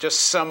all. But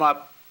just sum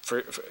up,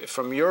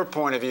 from your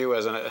point of view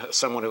as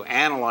someone who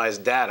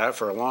analyzed data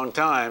for a long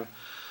time,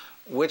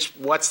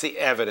 what's the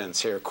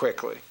evidence here,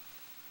 quickly?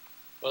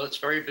 Well, it's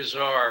very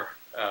bizarre,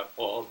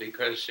 Paul,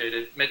 because it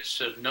admits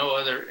of no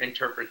other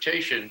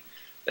interpretation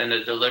than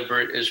a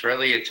deliberate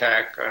Israeli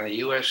attack on a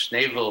U.S.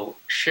 naval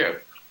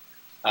ship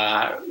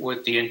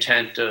with the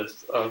intent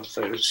of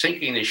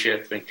sinking the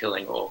ship and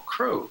killing all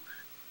crew.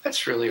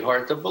 That's really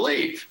hard to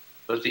believe,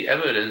 but the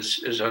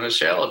evidence is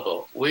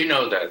unassailable. We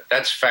know that.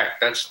 That's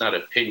fact. That's not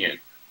opinion.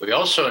 We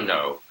also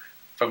know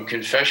from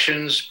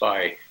confessions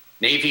by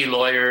Navy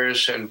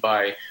lawyers and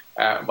by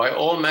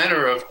all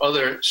manner of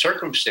other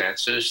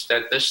circumstances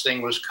that this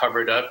thing was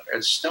covered up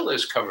and still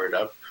is covered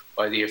up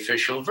by the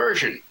official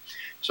version.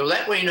 So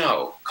that we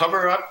know,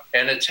 cover up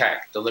and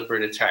attack,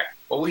 deliberate attack.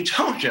 What we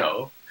don't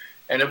know,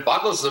 and it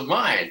boggles the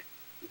mind,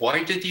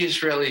 why did the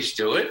Israelis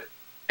do it?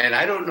 And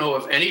I don't know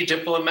of any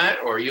diplomat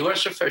or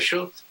U.S.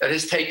 official that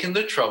has taken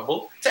the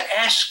trouble to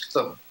ask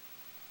them.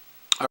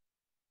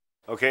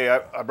 Okay,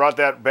 I brought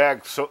that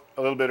back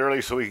a little bit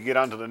early so we can get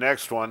on to the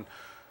next one.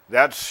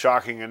 That's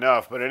shocking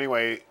enough. But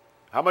anyway,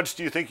 how much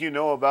do you think you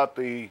know about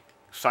the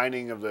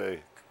signing of the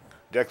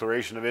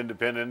Declaration of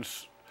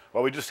Independence?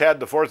 Well, we just had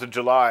the 4th of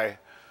July.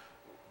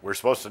 We're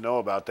supposed to know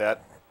about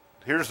that.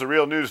 Here's the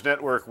Real News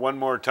Network one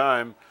more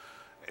time,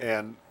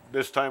 and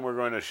this time we're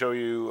going to show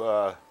you,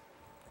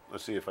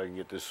 let's see if I can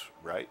get this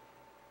right.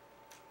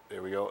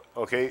 There we go.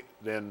 Okay,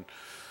 then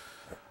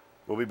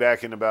we'll be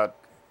back in about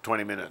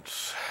 20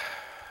 minutes.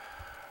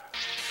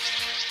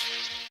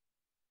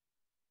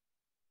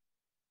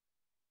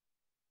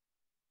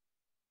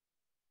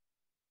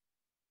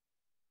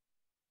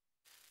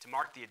 To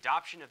mark the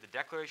adoption of the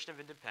Declaration of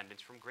Independence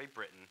from Great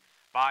Britain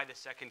by the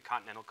Second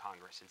Continental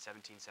Congress in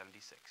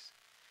 1776.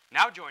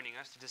 Now joining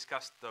us to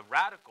discuss the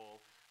radical,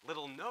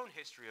 little-known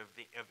history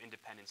of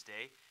Independence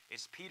Day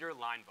is Peter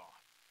Linebaugh.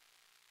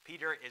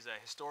 Peter is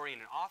a historian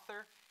and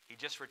author. He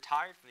just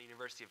retired from the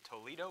University of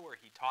Toledo, where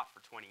he taught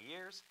for 20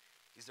 years.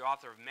 He's the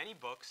author of many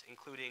books,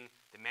 including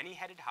The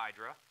Many-Headed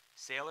Hydra,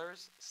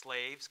 Sailors,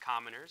 Slaves,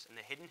 Commoners, and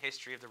the Hidden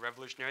History of the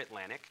Revolutionary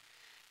Atlantic.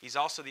 He's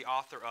also the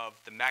author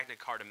of the Magna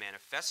Carta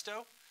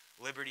Manifesto,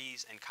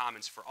 Liberties and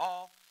Commons for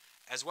All,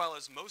 as well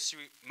as most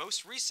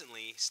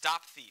recently,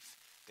 Stop Thief,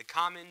 The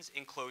Commons,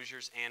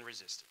 Enclosures, and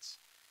Resistance.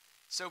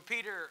 So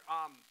Peter,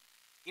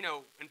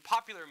 in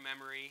popular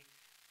memory,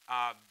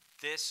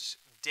 this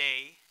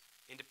day,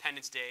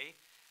 Independence Day,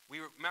 we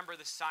remember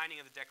the signing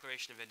of the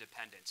Declaration of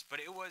Independence, but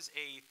it was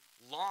a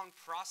long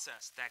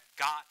process that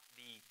got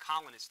the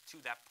colonists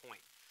to that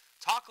point.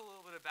 Talk a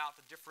little bit about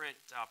the different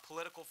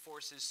political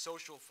forces,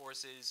 social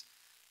forces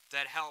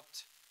that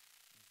helped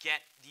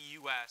get the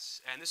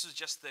U.S., and this was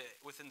just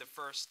within the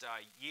first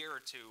year or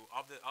two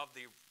of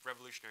the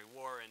Revolutionary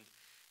War,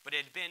 but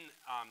it had been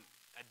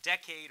a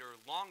decade or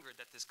longer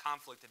that this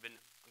conflict had been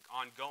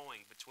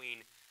ongoing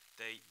between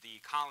the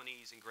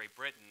colonies and Great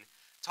Britain.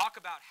 Talk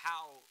about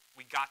how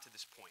we got to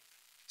this point.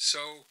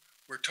 So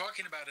we're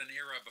talking about an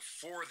era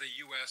before the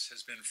U.S.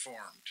 has been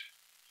formed.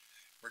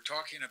 We're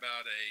talking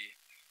about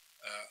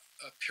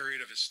a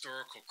period of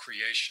historical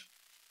creation.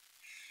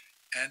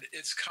 And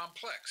it's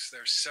complex.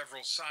 There's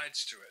several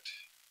sides to it.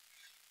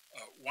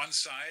 One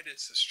side,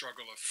 it's a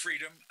struggle of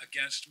freedom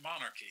against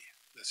monarchy,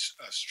 this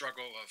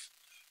struggle of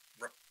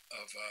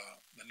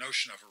the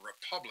notion of a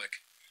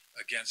republic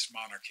against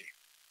monarchy.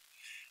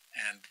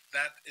 And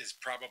that is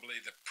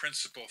probably the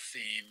principal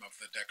theme of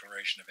the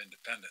Declaration of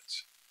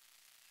Independence.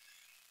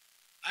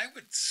 I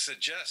would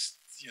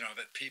suggest,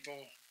 that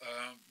people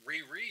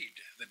reread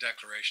the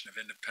Declaration of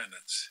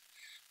Independence,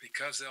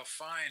 because they'll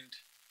find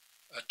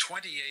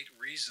 28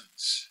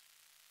 reasons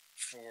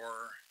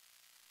for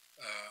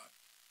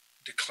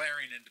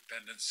declaring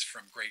independence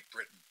from Great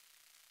Britain.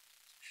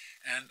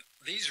 And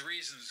these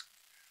reasons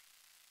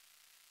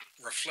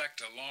reflect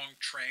a long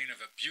train of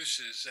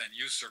abuses and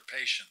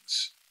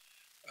usurpations,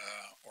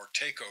 or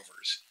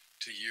takeovers,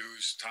 to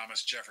use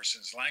Thomas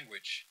Jefferson's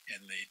language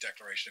in the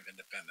Declaration of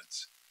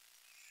Independence.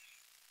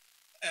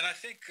 And I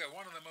think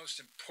one of the most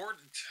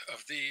important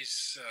of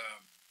these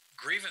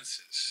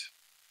grievances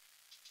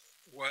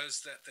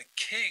was that the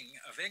King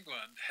of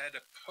England had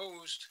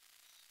opposed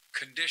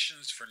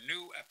conditions for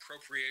new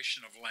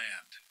appropriation of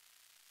land.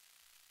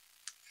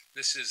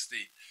 This is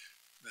the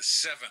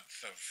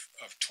seventh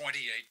of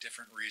 28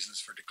 different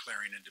reasons for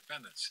declaring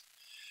independence.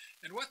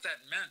 And what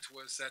that meant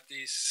was that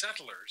these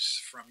settlers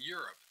from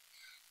Europe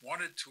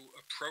wanted to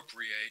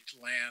appropriate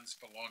lands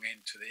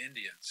belonging to the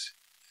Indians,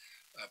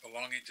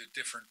 belonging to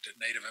different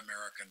Native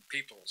American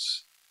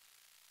peoples.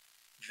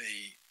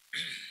 The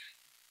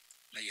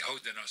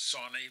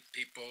Haudenosaunee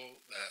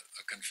people,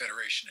 a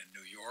confederation in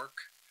New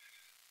York,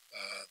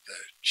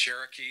 the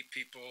Cherokee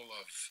people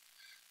of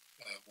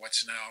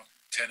what's now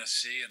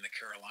Tennessee and the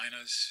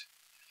Carolinas,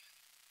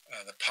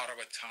 the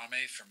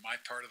Potawatomi from my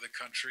part of the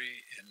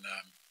country in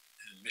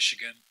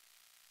Michigan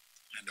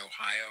and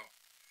Ohio.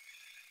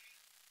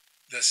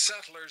 The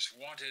settlers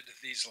wanted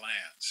these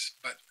lands,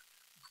 but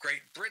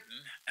Great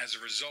Britain, as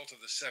a result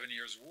of the 7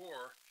 Years'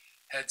 War,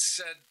 had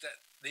said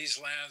that these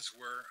lands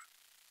were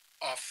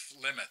off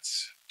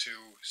limits to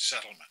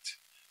settlement.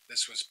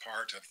 This was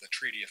part of the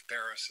Treaty of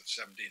Paris of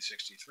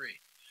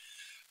 1763.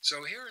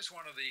 So here is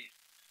one of the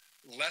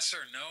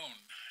lesser known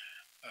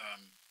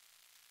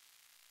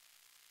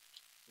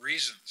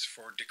reasons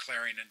for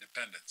declaring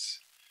independence.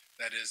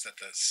 That is, that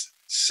the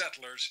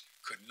settlers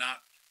could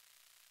not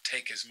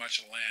take as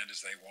much land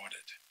as they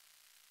wanted.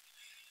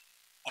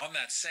 On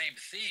that same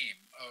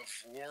theme of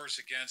wars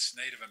against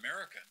Native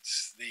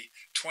Americans, the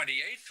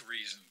 28th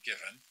reason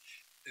given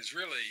is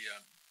really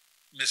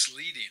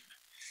misleading.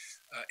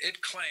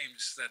 It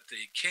claims that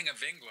the King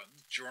of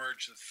England,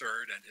 George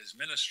III, and his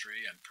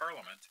ministry and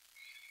parliament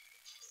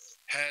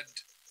had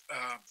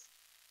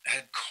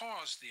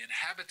caused the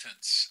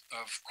inhabitants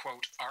of,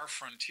 quote, our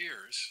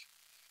frontiers,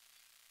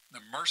 the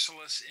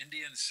merciless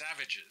Indian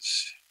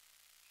savages,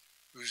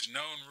 whose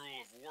known rule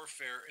of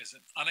warfare is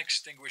an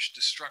unextinguished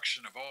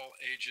destruction of all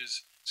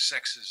ages,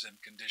 sexes, and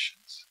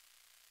conditions.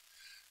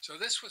 So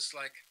this was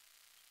like,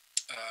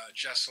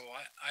 Jessel,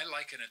 I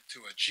liken it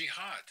to a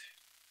jihad,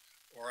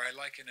 or I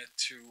liken it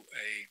to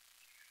a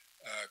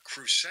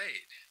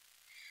crusade,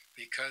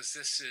 because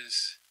this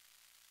is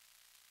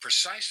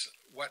precisely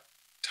what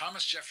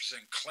Thomas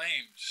Jefferson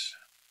claims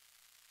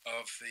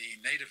of the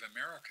Native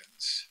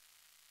Americans,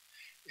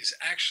 is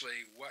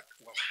actually what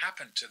will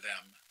happen to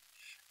them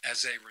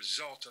as a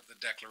result of the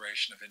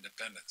Declaration of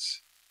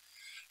Independence.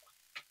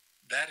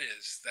 That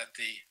is, that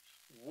the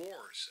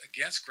wars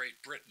against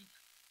Great Britain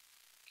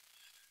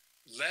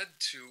led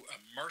to a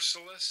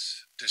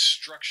merciless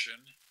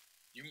destruction,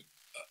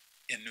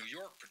 in New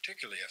York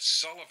particularly, of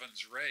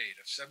Sullivan's Raid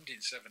of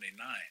 1779,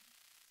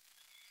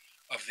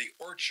 of the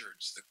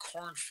orchards, the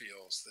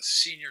cornfields, the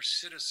senior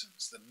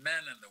citizens, the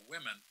men and the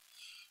women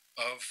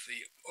of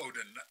the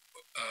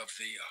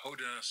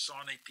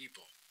Haudenosaunee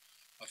people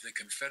of the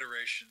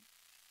Confederation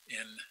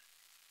in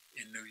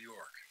New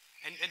York.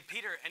 And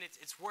Peter, and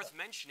it's worth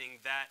mentioning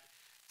that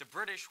the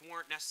British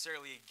weren't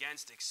necessarily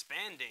against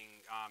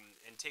expanding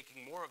and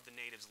taking more of the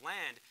natives'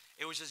 land.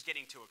 It was just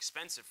getting too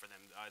expensive for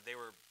them. They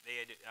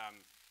had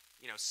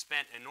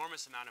spent an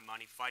enormous amount of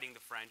money fighting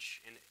the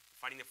French in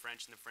the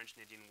French and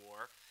Indian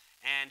War,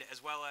 and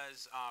as well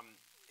as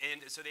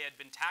and so they had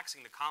been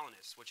taxing the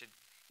colonists, which had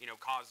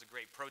caused a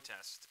great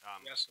protest.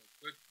 Yes,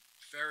 good,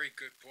 very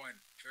good point.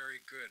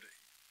 Very good.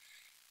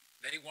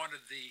 They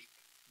wanted the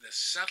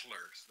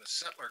settlers, the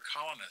settler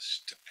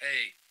colonists, to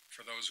pay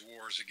for those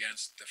wars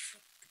against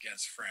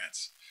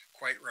France.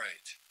 Quite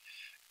right.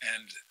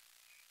 And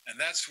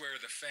that's where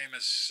the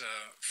famous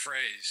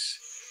phrase,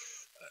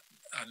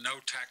 no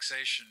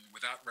taxation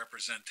without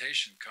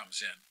representation,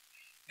 comes in.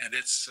 And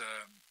it's,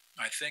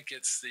 I think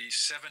it's the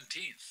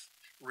 17th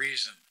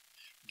reason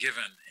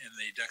given in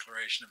the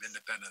Declaration of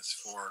Independence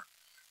for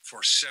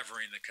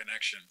severing the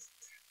connection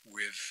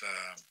with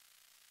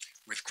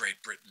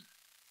Great Britain.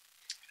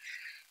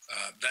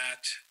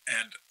 That,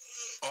 and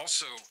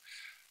also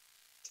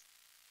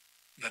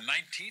the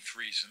 19th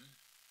reason,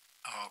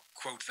 I'll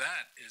quote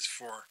that, is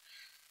for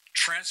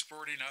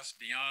transporting us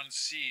beyond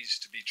seas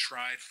to be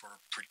tried for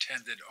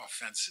pretended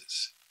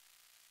offenses.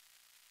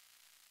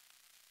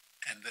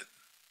 And that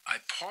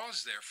I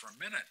pause there for a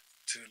minute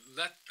to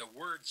let the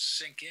words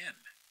sink in,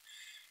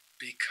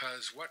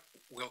 because what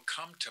will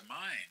come to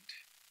mind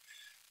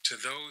to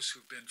those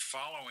who've been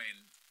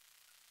following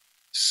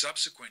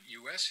subsequent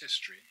U.S.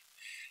 history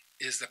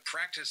is the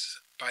practice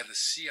by the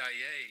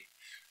CIA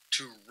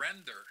to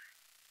render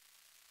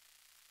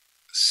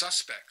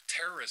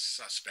terrorist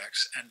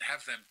suspects, and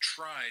have them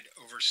tried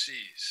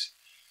overseas,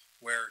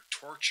 where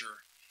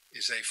torture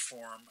is a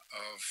form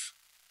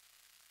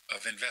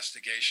of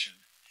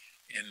investigation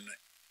in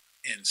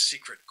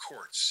secret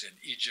courts in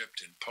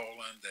Egypt, in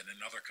Poland, and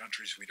in other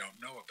countries we don't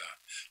know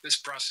about.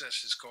 This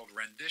process is called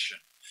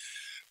rendition.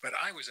 But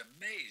I was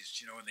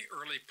amazed, in the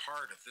early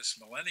part of this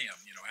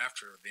millennium,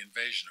 after the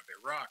invasion of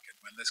Iraq and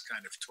when this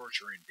kind of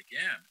torturing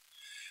began,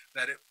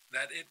 that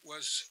it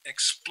was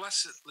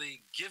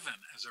explicitly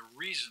given as a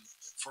reason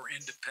for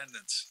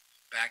independence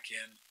back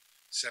in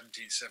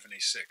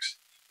 1776.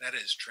 That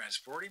is,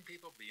 transporting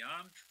people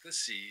beyond the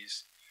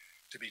seas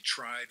to be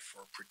tried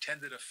for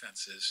pretended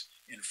offenses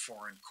in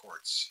foreign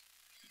courts.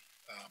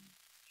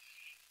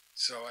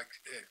 So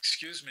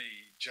excuse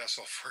me,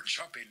 Jessel, for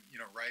jumping,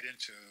 right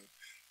into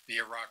the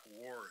Iraq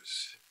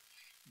wars,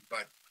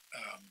 but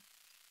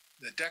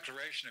the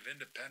Declaration of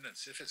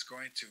Independence, if it's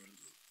going to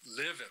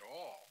live at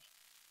all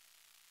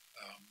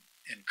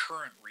in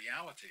current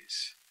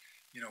realities,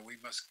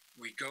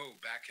 we go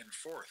back and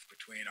forth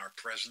between our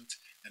present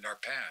and our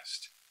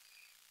past.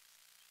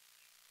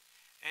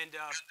 And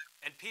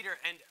Peter,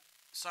 and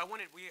so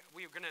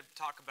we were going to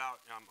talk about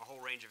a whole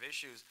range of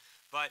issues,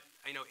 but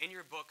in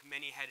your book,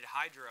 Many-Headed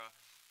Hydra,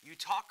 you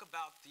talk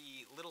about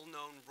the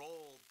little-known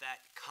role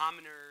that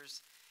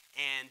commoners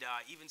and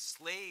even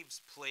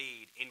slaves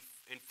played in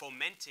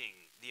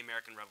fomenting the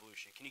American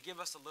Revolution. Can you give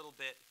us a little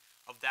bit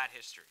of that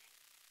history?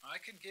 I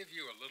can give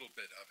you a little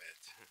bit of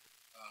it.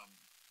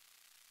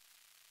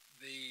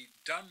 The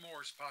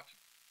Dunmore's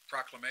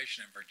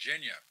proclamation in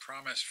Virginia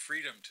promised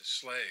freedom to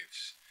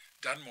slaves.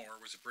 Dunmore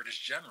was a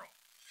British general.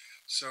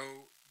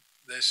 So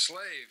the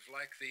slave,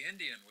 like the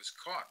Indian, was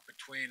caught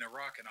between a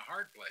rock and a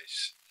hard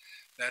place.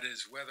 That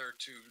is, whether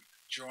to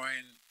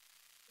join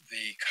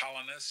the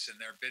colonists in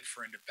their bid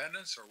for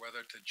independence or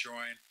whether to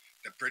join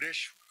the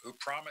British, who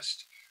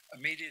promised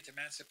immediate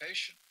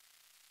emancipation.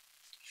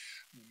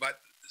 But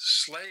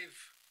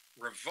slave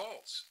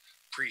revolts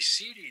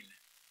preceding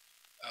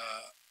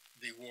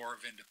the War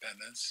of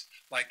Independence,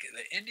 like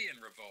the Indian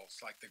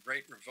revolts, like the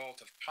Great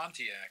Revolt of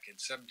Pontiac in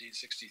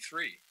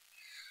 1763,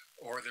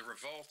 or the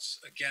revolts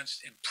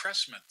against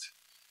impressment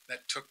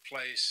that took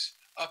place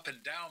up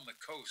and down the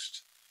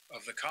coast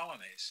of the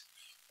colonies.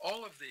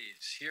 All of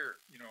these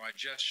here, I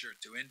gesture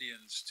to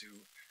Indians,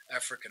 to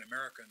African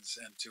Americans,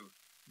 and to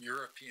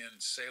European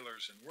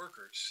sailors and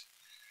workers.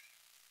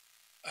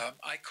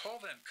 We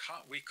call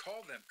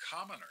them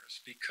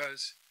commoners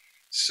because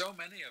so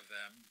many of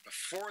them,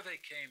 before they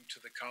came to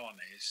the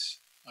colonies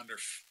under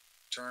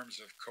terms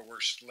of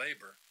coerced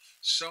labor,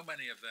 so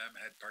many of them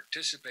had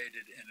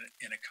participated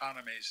in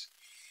economies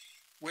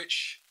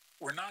which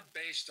were not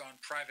based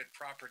on private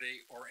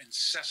property or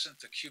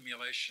incessant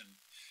accumulation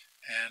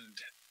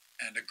and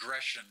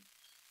aggression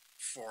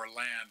for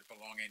land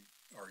belonging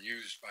or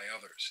used by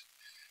others.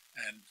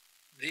 And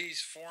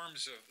these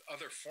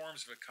other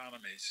forms of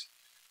economies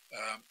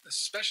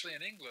especially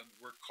in England,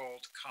 were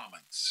called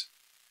commons.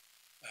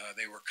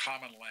 They were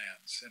common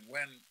lands. And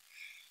when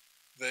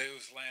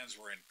those lands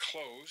were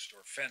enclosed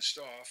or fenced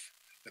off,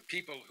 the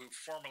people who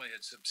formerly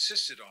had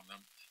subsisted on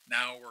them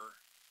now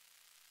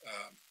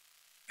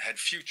had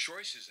few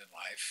choices in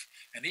life.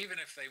 And even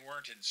if they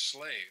weren't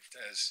enslaved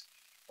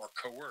or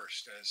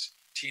coerced as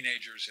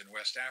teenagers in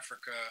West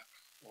Africa,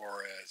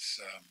 or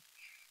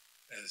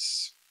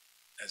as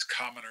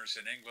commoners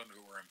in England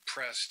who were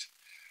impressed,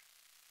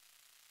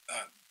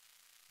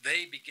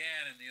 they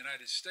began in the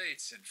United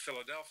States, in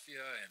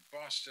Philadelphia, in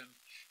Boston,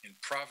 in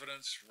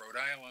Providence, Rhode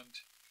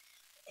Island.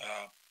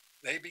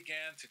 They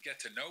began to get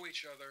to know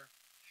each other.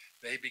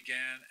 They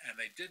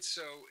did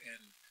so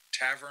in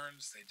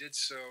taverns. They did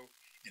so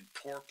in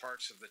poor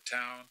parts of the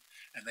town,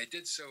 and they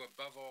did so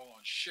above all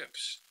on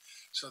ships.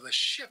 So the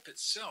ship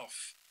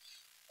itself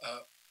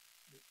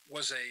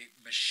was a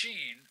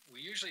machine.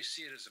 We usually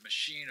see it as a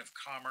machine of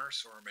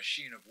commerce or a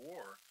machine of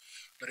war,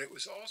 but it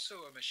was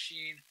also a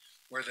machine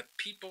where the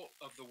people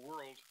of the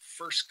world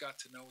first got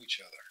to know each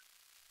other.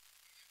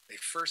 They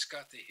first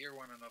got to hear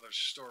one another's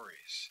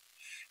stories.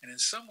 And in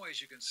some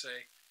ways you can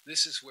say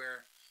this is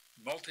where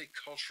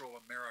multicultural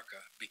America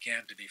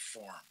began to be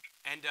formed.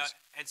 And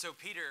so,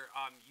 Peter,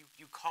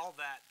 you call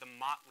that the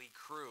motley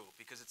crew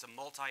because it's a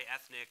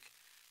multi-ethnic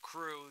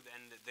crew,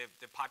 and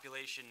the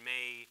population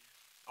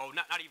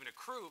not even a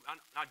crew,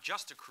 not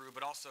just a crew,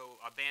 but also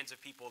bands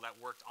of people that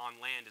worked on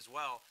land as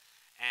well.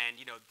 And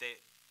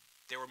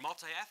they were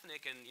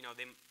multi-ethnic, and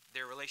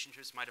their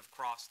relationships might have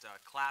crossed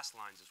class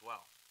lines as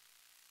well.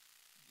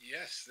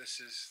 Yes,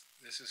 this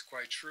is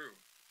quite true.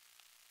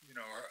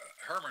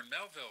 Herman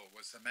Melville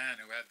was the man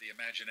who had the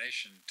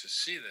imagination to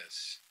see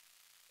this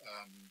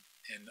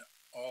in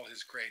all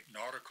his great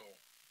nautical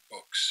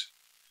books,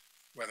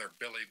 whether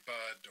Billy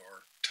Budd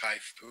or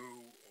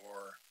Typhoon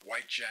or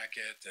White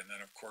Jacket, and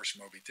then of course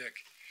Moby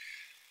Dick.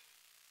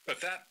 But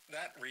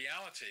that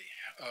reality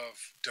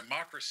of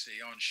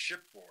democracy on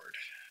shipboard,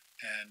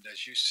 and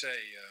as you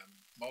say,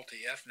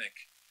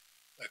 multi-ethnic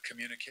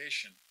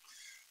communication,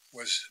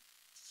 was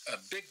a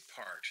big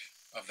part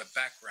of the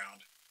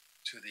background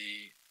to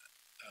the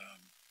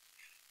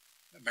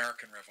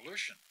American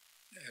Revolution.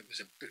 It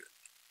was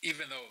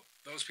even though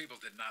those people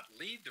did not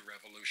lead the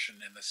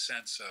revolution in the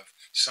sense of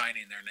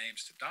signing their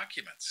names to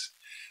documents,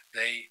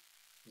 they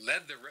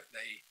led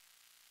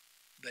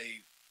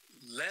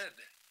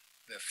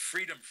the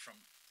freedom from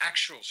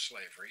actual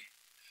slavery.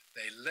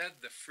 They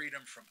led the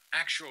freedom from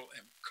actual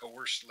and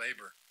coerced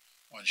labor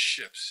on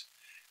ships,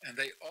 and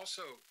they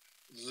also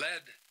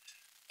led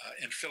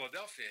in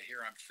Philadelphia.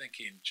 Here, I'm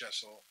thinking,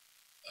 Jessel.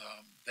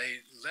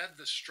 They led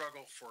the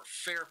struggle for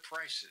fair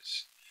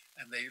prices,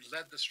 and they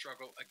led the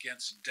struggle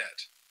against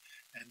debt.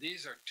 And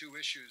these are two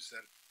issues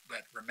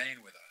that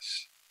remain with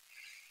us.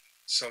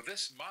 So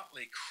this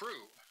motley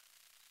crew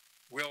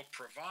will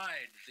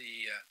provide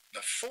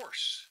the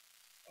force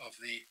of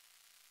the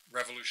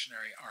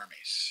revolutionary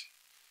armies.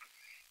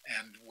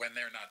 And when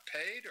they're not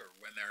paid or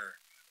when they're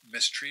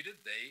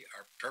mistreated, they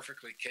are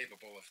perfectly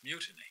capable of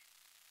mutiny.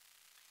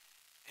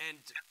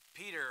 And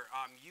Peter,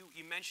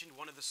 you mentioned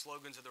one of the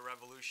slogans of the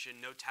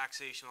revolution, no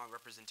taxation on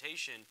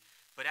representation,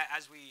 but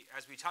as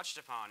we touched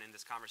upon in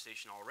this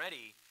conversation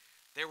already,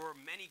 there were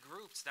many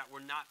groups that were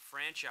not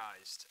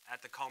franchised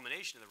at the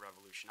culmination of the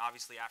revolution.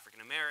 Obviously African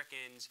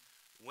Americans,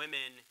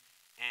 women,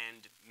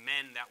 and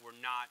men that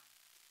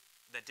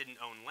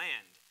didn't own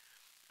land.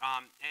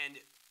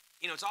 And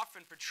it's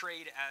often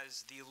portrayed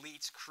as the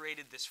elites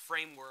created this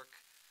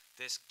framework,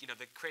 they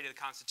created the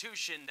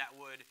Constitution that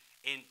would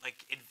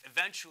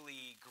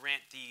eventually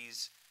grant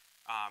these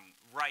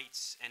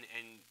rights and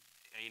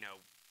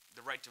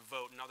the right to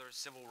vote and other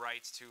civil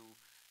rights to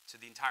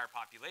the entire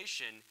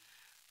population.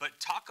 But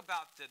talk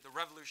about the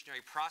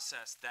revolutionary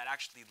process that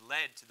actually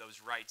led to those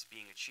rights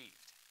being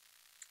achieved.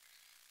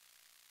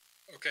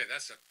 Okay,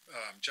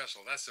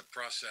 Jessel, that's a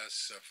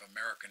process of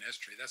American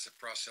history. That's a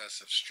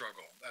process of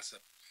struggle. I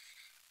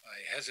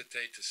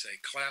hesitate to say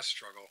class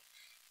struggle,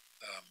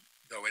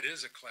 though it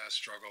is a class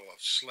struggle of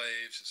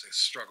slaves, it's a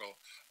struggle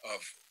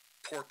of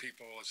poor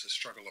people, it's a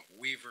struggle of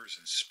weavers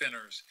and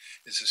spinners,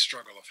 it's a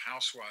struggle of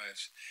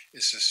housewives,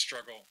 it's a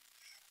struggle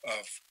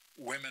of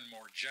women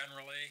more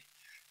generally,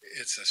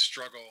 it's a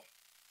struggle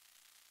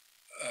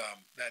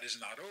that is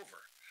not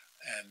over.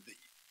 And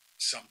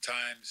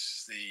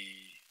sometimes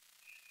the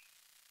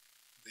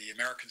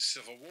American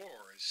Civil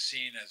War is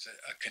seen as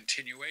a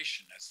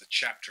continuation, as the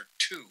Chapter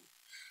 2,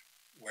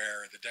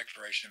 where the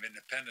Declaration of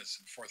Independence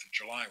and 4th of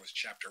July was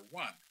Chapter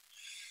 1.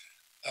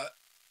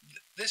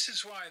 This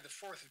is why the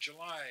 4th of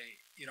July,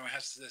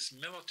 has this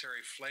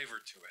military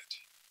flavor to it.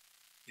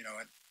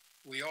 And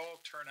we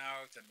all turn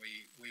out and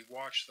we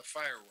watch the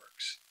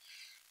fireworks.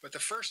 But the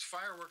first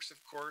fireworks,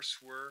 of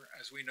course, were,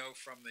 as we know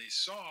from the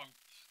song,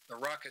 the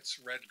rocket's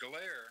red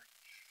glare.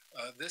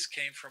 This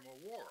came from a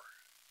war.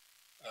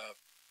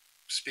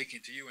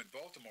 Speaking to you in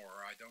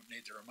Baltimore, I don't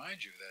need to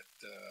remind you that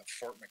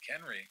Fort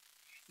McHenry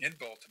in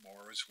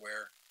Baltimore is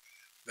where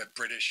the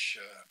British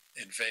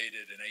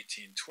invaded in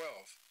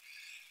 1812.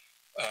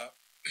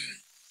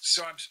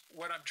 So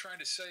what I'm trying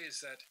to say is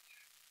that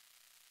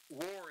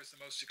war is the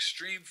most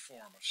extreme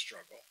form of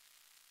struggle,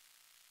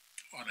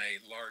 on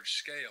a large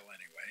scale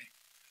anyway,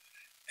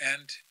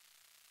 and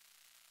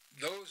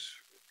those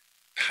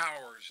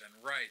powers and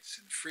rights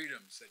and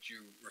freedoms that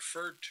you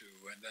referred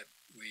to and that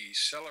we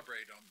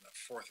celebrate on the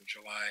 4th of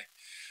July,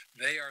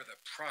 they are the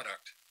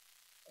product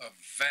of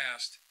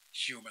vast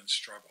human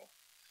struggle.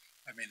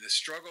 I mean, the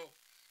struggle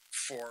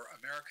for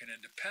American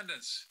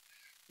independence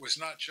was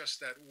not just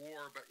that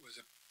war, but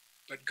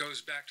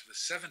goes back to the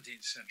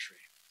 17th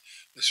century.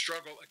 The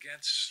struggle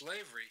against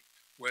slavery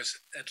was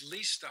at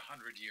least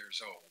 100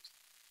 years old.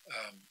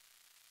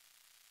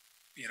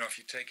 You know, if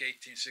you take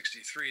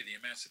 1863, the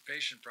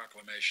Emancipation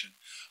Proclamation,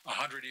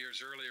 100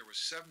 years earlier was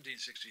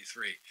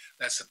 1763.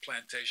 That's the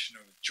plantation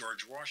of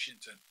George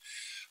Washington.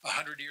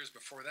 100 years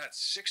before that,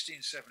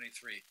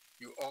 1673,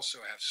 you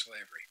also have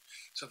slavery.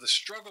 So the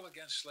struggle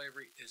against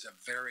slavery is a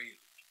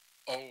very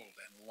old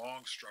and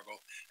long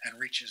struggle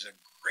and reaches a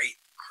great,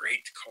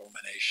 great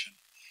culmination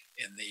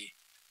in the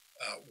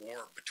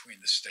war between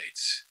the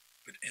states,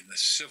 in the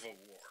Civil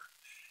War.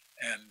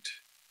 And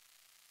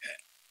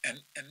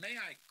may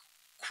I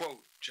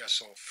quote,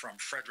 Jessel, from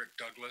Frederick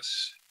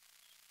Douglass,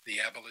 the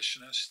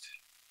abolitionist?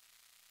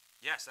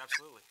 Yes,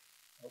 absolutely.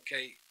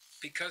 Okay,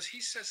 because he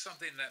says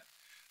something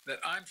that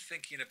I'm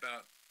thinking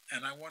about,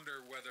 and I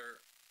wonder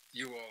whether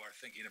you all are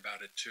thinking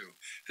about it too.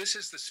 This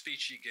is the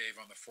speech he gave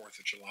on the 4th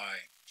of July.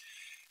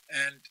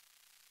 And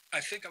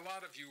I think a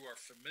lot of you are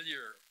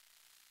familiar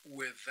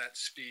with that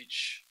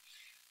speech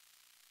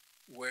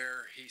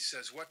where he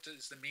says, what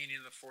is the meaning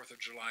of the 4th of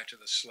July to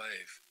the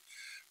slave?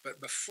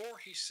 But before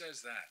he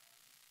says that,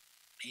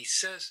 he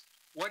says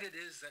what it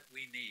is that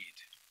we need.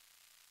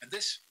 And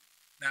this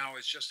now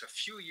is just a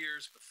few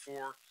years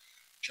before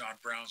John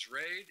Brown's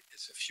raid.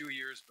 It's a few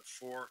years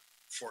before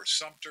Fort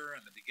Sumter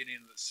and the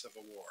beginning of the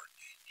Civil War.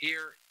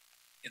 Here,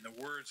 in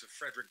the words of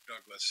Frederick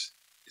Douglass,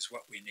 is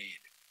what we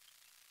need.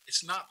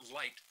 It's not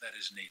light that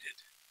is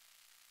needed,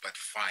 but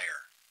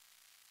fire.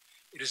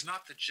 It is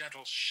not the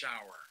gentle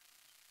shower,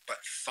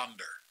 but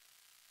thunder.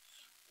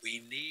 We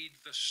need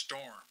the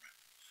storm,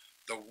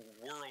 the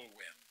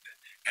whirlwind,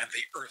 and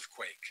the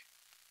earthquake.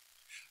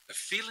 The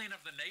feeling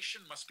of the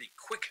nation must be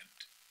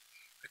quickened.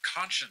 The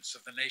conscience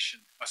of the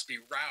nation must be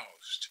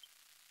roused.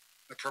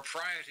 The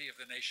propriety of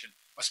the nation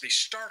must be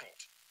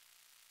startled.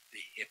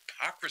 The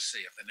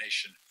hypocrisy of the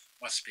nation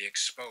must be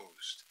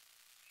exposed.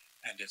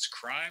 And its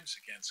crimes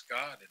against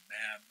God and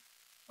man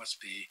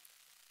must be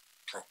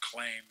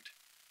proclaimed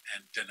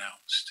and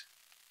denounced.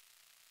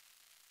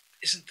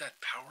 Isn't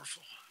that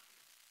powerful?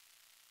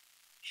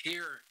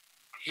 Here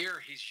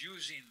he's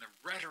using the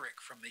rhetoric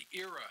from the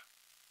era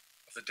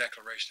of the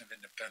Declaration of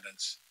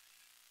Independence,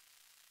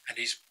 and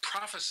he's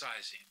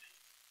prophesizing.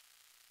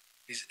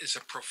 It's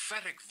a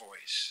prophetic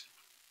voice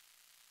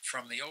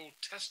from the Old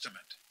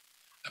Testament,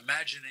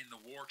 imagining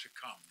the war to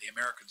come, the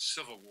American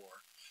Civil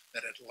War,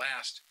 that at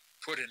last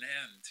put an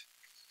end.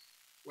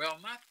 Well,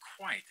 not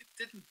quite. It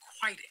didn't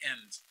quite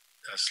end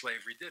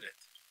slavery, did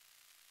it?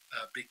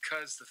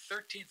 Because the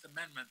 13th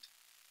Amendment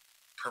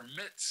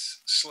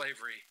permits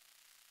slavery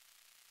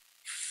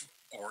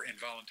or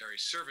involuntary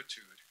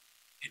servitude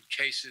in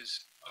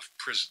cases of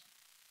prison.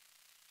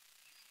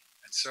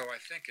 And so I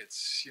think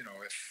it's, you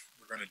know, if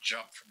we're going to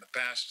jump from the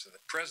past to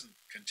the present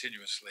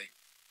continuously,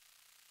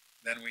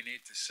 then we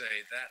need to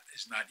say that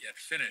is not yet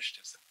finished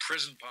as the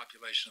prison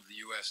population of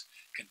the U.S.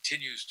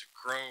 continues to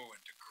grow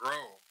and to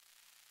grow.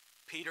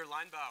 Peter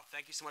Leinbau,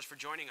 thank you so much for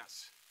joining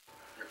us.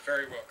 You're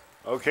very welcome.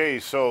 Okay,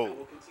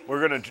 so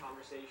we're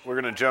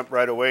gonna jump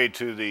right away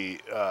to the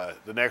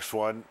next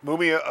one.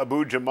 Mumia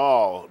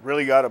Abu-Jamal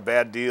really got a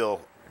bad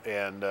deal,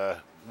 and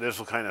this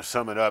will kind of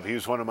sum it up. He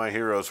was one of my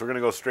heroes. We're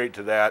gonna go straight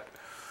to that.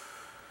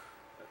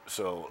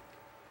 So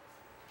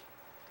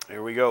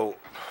here we go.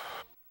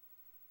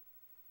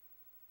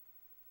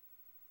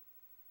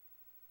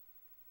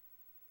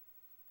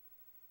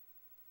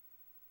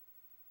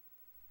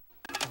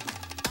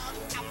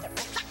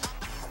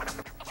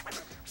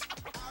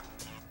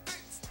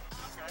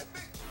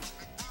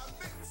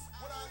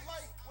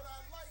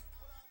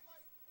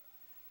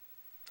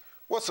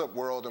 What's up,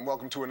 world, and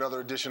welcome to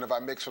another edition of I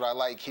Mix What I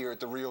Like here at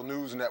the Real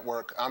News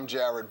Network. I'm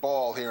Jared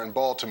Ball here in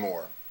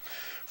Baltimore.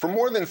 For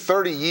more than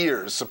 30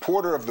 years,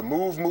 supporter of the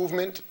MOVE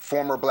movement,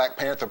 former Black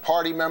Panther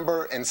Party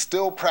member, and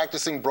still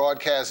practicing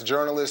broadcast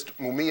journalist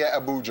Mumia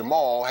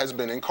Abu-Jamal has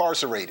been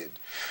incarcerated.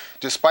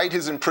 Despite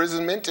his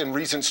imprisonment and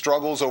recent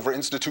struggles over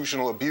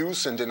institutional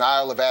abuse and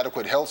denial of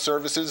adequate health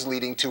services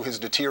leading to his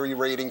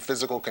deteriorating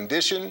physical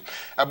condition,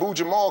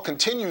 Abu-Jamal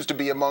continues to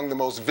be among the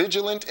most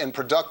vigilant and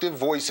productive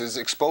voices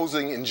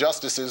exposing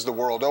injustices the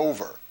world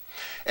over.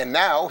 And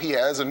now he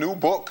has a new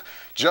book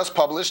just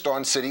published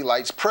on City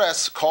Lights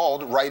Press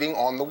called Writing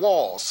on the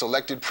Wall,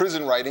 Selected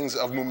Prison Writings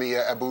of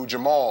Mumia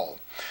Abu-Jamal.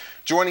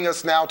 Joining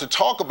us now to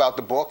talk about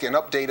the book and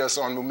update us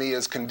on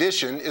Mumia's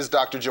condition is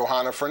Dr.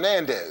 Johanna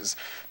Fernandez.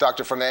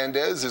 Dr.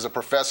 Fernandez is a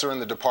professor in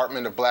the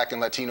Department of Black and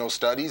Latino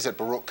Studies at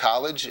Baruch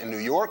College in New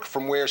York,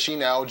 from where she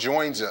now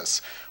joins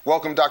us.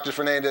 Welcome, Dr.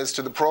 Fernandez,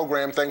 to the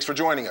program. Thanks for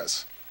joining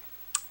us.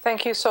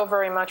 Thank you so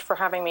very much for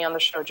having me on the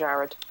show,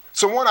 Jared.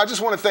 So one, I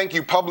just want to thank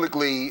you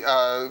publicly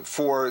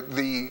for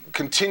the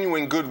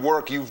continuing good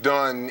work you've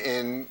done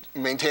in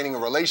maintaining a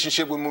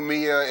relationship with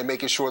Mumia and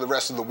making sure the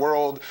rest of the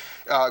world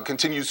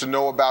continues to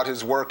know about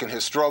his work and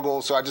his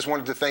struggle. So I just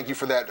wanted to thank you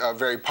for that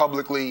very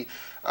publicly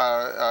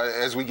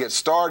as we get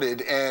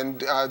started,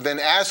 and then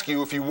ask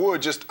you, if you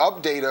would, just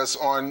update us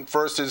on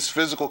first his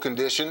physical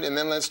condition, and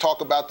then let's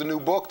talk about the new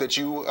book that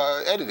you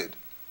edited.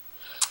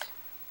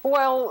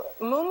 Well,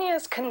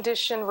 Mumia's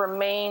condition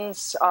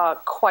remains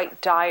quite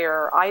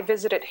dire. I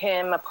visited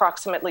him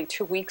approximately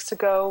 2 weeks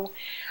ago,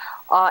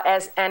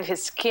 and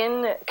his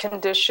skin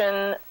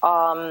condition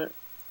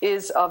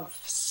is of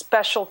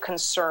special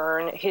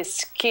concern. His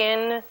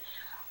skin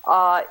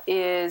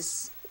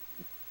is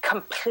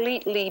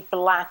completely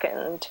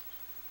blackened.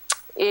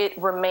 It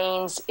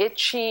remains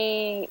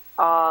itchy.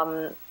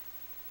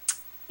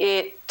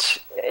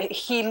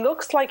 He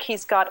looks like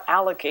he's got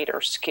alligator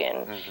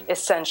skin,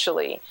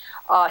 essentially.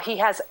 He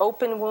has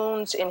open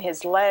wounds in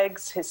his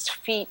legs. His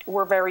feet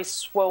were very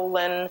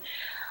swollen.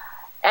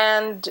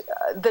 And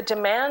the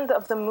demand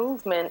of the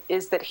movement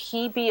is that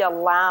he be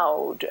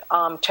allowed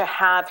to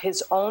have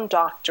his own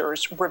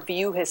doctors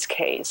review his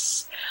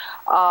case.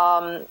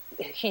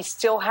 He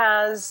still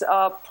has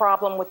a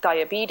problem with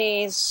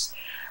diabetes.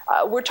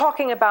 We're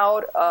talking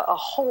about a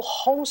whole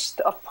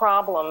host of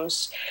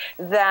problems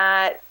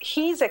that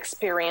he's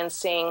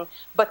experiencing,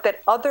 but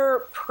that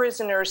other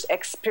prisoners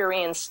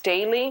experience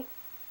daily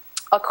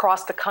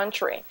across the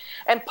country.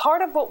 And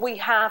part of what we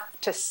have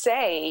to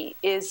say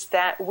is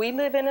that we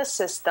live in a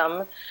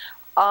system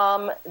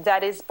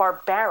that is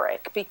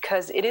barbaric,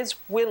 because it is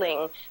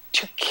willing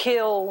to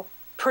kill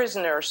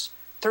prisoners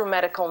through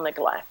medical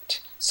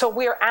neglect. So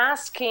we're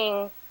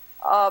asking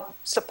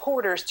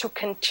supporters to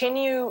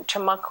continue to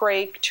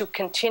muckrake, to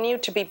continue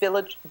to be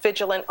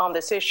vigilant on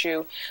this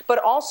issue, but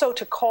also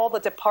to call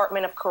the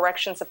Department of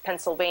Corrections of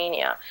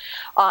Pennsylvania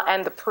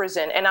and the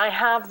prison. And I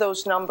have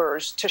those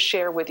numbers to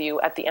share with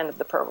you at the end of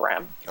the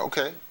program.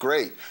 Okay,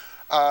 great.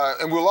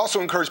 And we'll also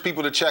encourage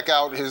people to check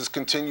out his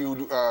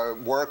continued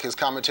work, his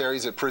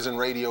commentaries at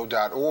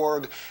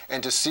prisonradio.org,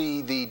 and to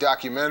see the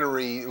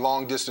documentary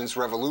Long Distance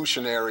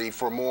Revolutionary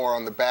for more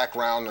on the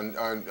background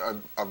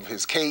of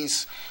his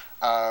case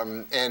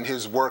and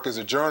his work as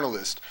a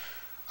journalist.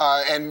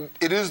 And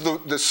it is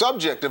the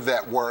subject of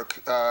that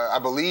work, I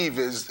believe,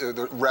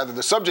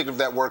 the subject of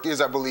that work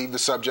is, I believe, the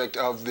subject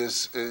of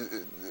this,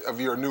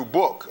 of your new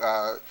book,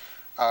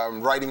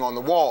 Writing on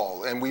the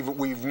Wall. And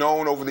we've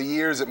known over the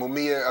years that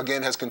Mumia,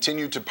 again, has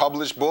continued to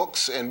publish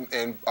books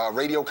and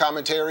radio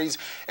commentaries,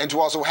 and to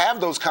also have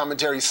those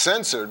commentaries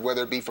censored,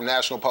 whether it be from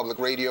National Public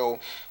Radio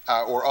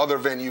or other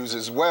venues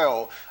as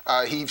well.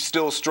 He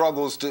still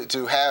struggles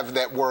to have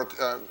that work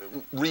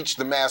reach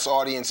the mass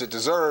audience it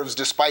deserves,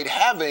 despite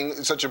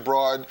having such a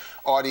broad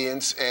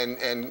audience and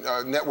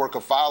network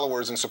of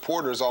followers and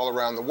supporters all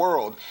around the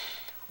world.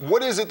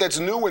 What is it that's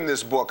new in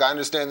this book? I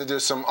understand that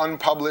there's some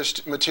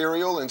unpublished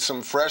material and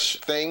some fresh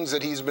things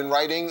that he's been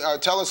writing.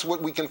 Tell us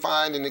what we can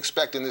find and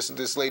expect in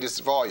this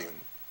latest volume.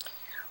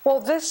 Well,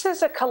 this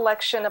is a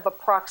collection of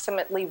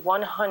approximately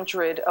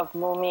 100 of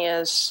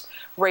Mumia's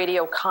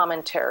radio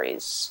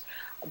commentaries.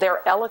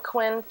 They're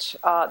eloquent,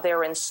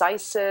 they're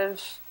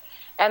incisive,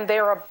 and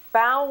they're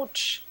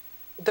about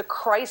the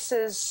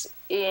crisis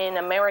in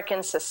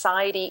American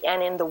society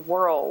and in the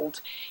world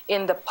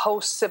in the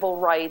post-civil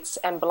rights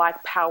and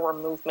Black Power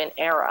movement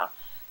era.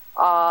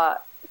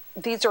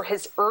 These are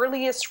his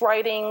earliest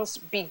writings,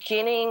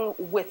 beginning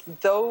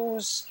with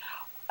those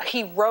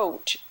he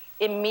wrote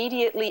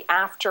immediately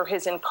after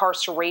his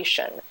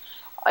incarceration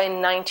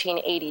in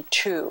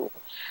 1982.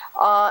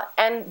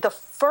 And the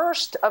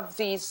first of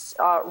these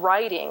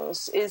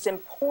writings is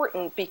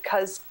important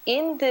because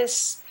in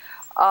this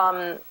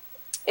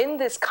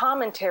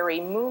commentary,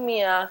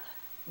 Mumia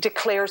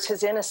declares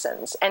his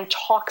innocence and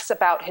talks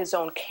about his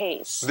own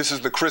case. This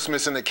is the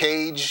Christmas in a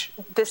Cage?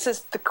 This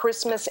is the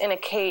Christmas in a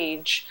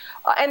Cage.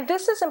 And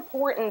this is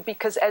important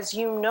because, as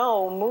you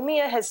know,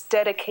 Mumia has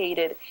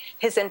dedicated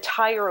his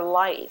entire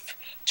life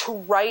to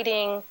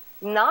writing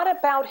not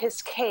about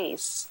his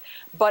case,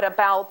 but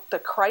about the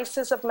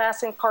crisis of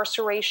mass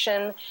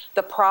incarceration,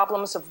 the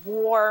problems of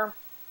war,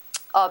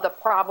 the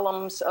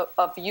problems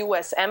of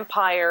U.S.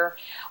 empire,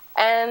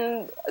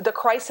 and the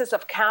crisis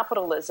of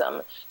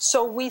capitalism.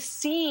 So we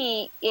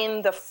see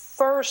in the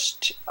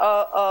first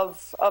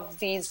of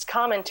these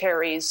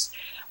commentaries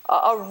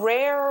a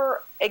rare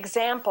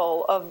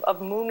example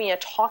of Mumia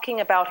talking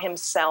about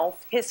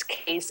himself, his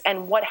case,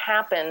 and what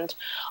happened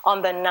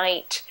on the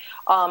night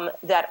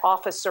that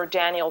Officer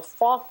Daniel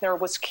Faulkner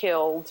was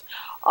killed,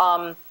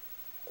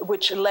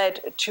 which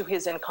led to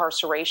his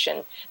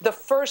incarceration. The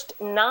first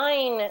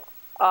 9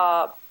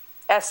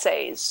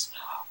 essays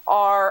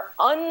are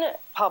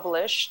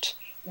unpublished.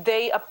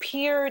 They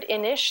appeared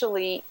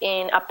initially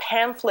in a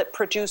pamphlet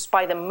produced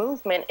by the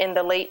movement in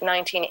the late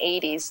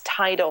 1980s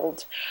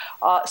titled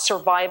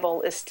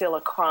Survival is Still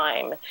a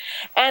Crime.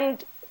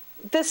 And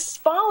this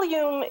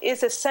volume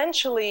is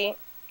essentially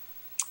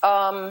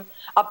a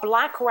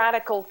Black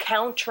radical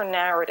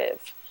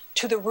counter-narrative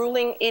to the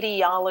ruling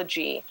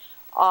ideology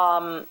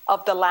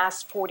of the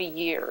last 40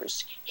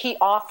 years. He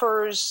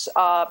offers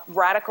a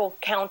radical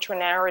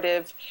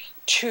counter-narrative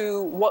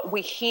to what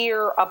we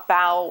hear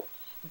about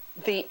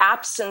the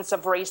absence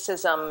of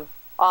racism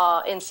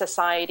in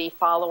society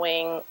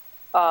following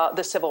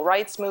the civil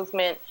rights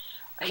movement.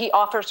 He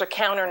offers a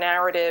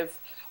counter-narrative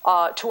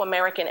to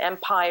American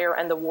empire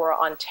and the war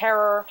on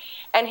terror.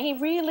 And he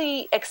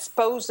really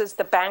exposes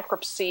the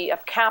bankruptcy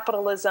of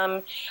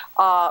capitalism.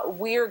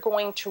 We're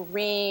going to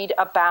read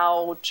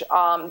about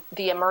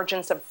the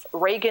emergence of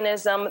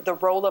Reaganism, the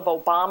role of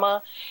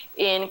Obama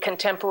in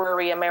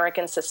contemporary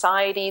American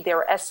society. There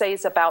are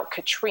essays about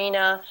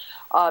Katrina,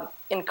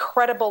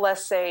 incredible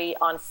essay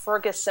on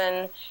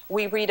Ferguson.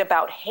 We read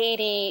about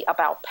Haiti,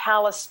 about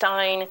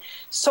Palestine.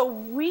 So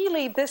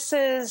really, this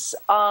is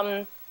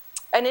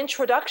an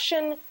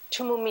introduction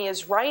to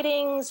Mumia's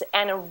writings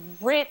and a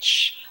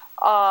rich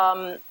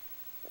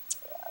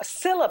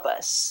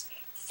syllabus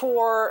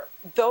for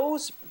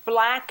those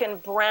Black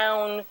and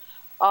brown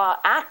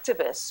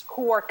activists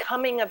who are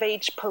coming of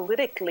age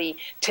politically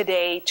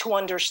today to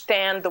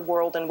understand the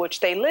world in which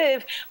they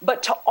live,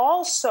 but to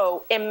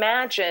also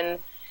imagine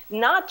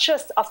not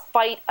just a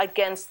fight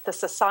against the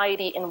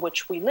society in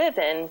which we live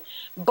in,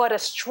 but a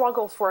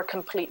struggle for a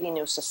completely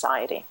new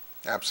society.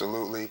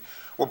 Absolutely.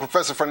 Well,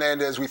 Professor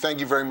Fernandez, we thank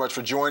you very much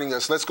for joining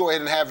us. Let's go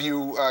ahead and have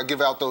you give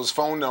out those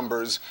phone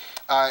numbers.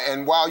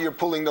 And while you're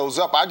pulling those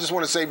up, I just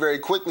want to say very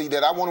quickly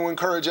that I want to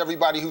encourage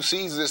everybody who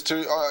sees this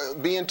to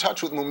be in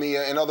touch with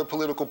Mumia and other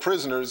political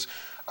prisoners.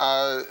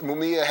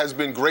 Mumia has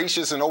been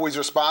gracious and always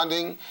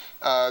responding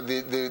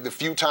the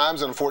few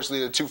times,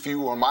 unfortunately the too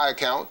few on my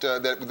account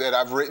that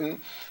I've written.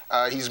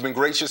 He's been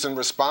gracious in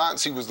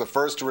response. He was the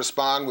first to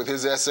respond with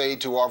his essay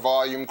to our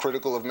volume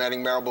critical of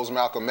Manning Marable's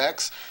Malcolm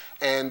X.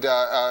 And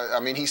I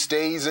mean, he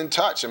stays in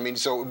touch. I mean,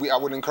 so I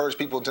would encourage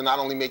people to not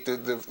only make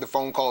the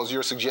phone calls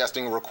you're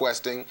suggesting or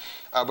requesting,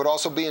 but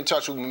also be in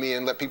touch with me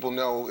and let people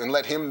know and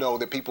let him know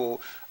that people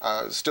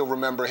still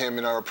remember him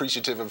and are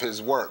appreciative of his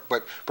work.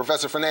 But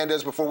Professor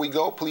Fernandez, before we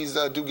go, please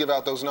do give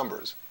out those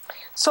numbers.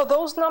 So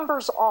those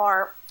numbers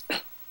are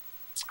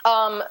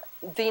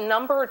the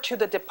number to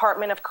the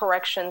Department of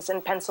Corrections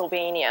in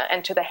Pennsylvania,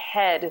 and to the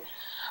head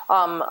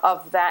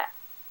of that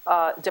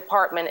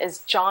department is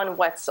John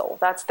Wetzel.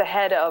 That's the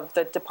head of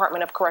the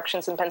Department of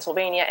Corrections in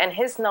Pennsylvania, and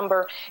his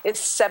number is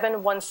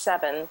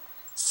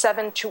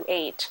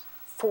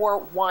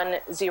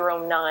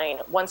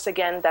 717-728-4109. Once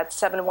again, that's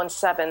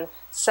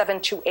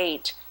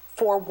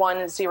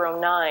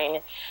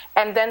 717-728-4109.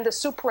 And then the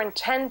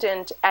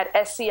superintendent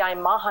at SEI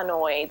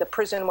Mahanoy, the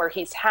prison where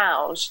he's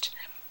housed,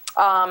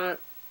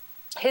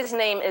 his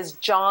name is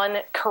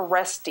John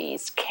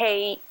Kerestes,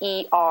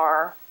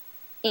 Kerestes,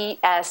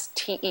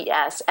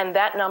 and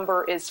that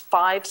number is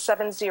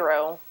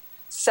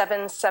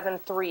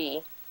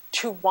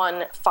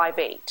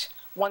 570-773-2158.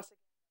 Once again,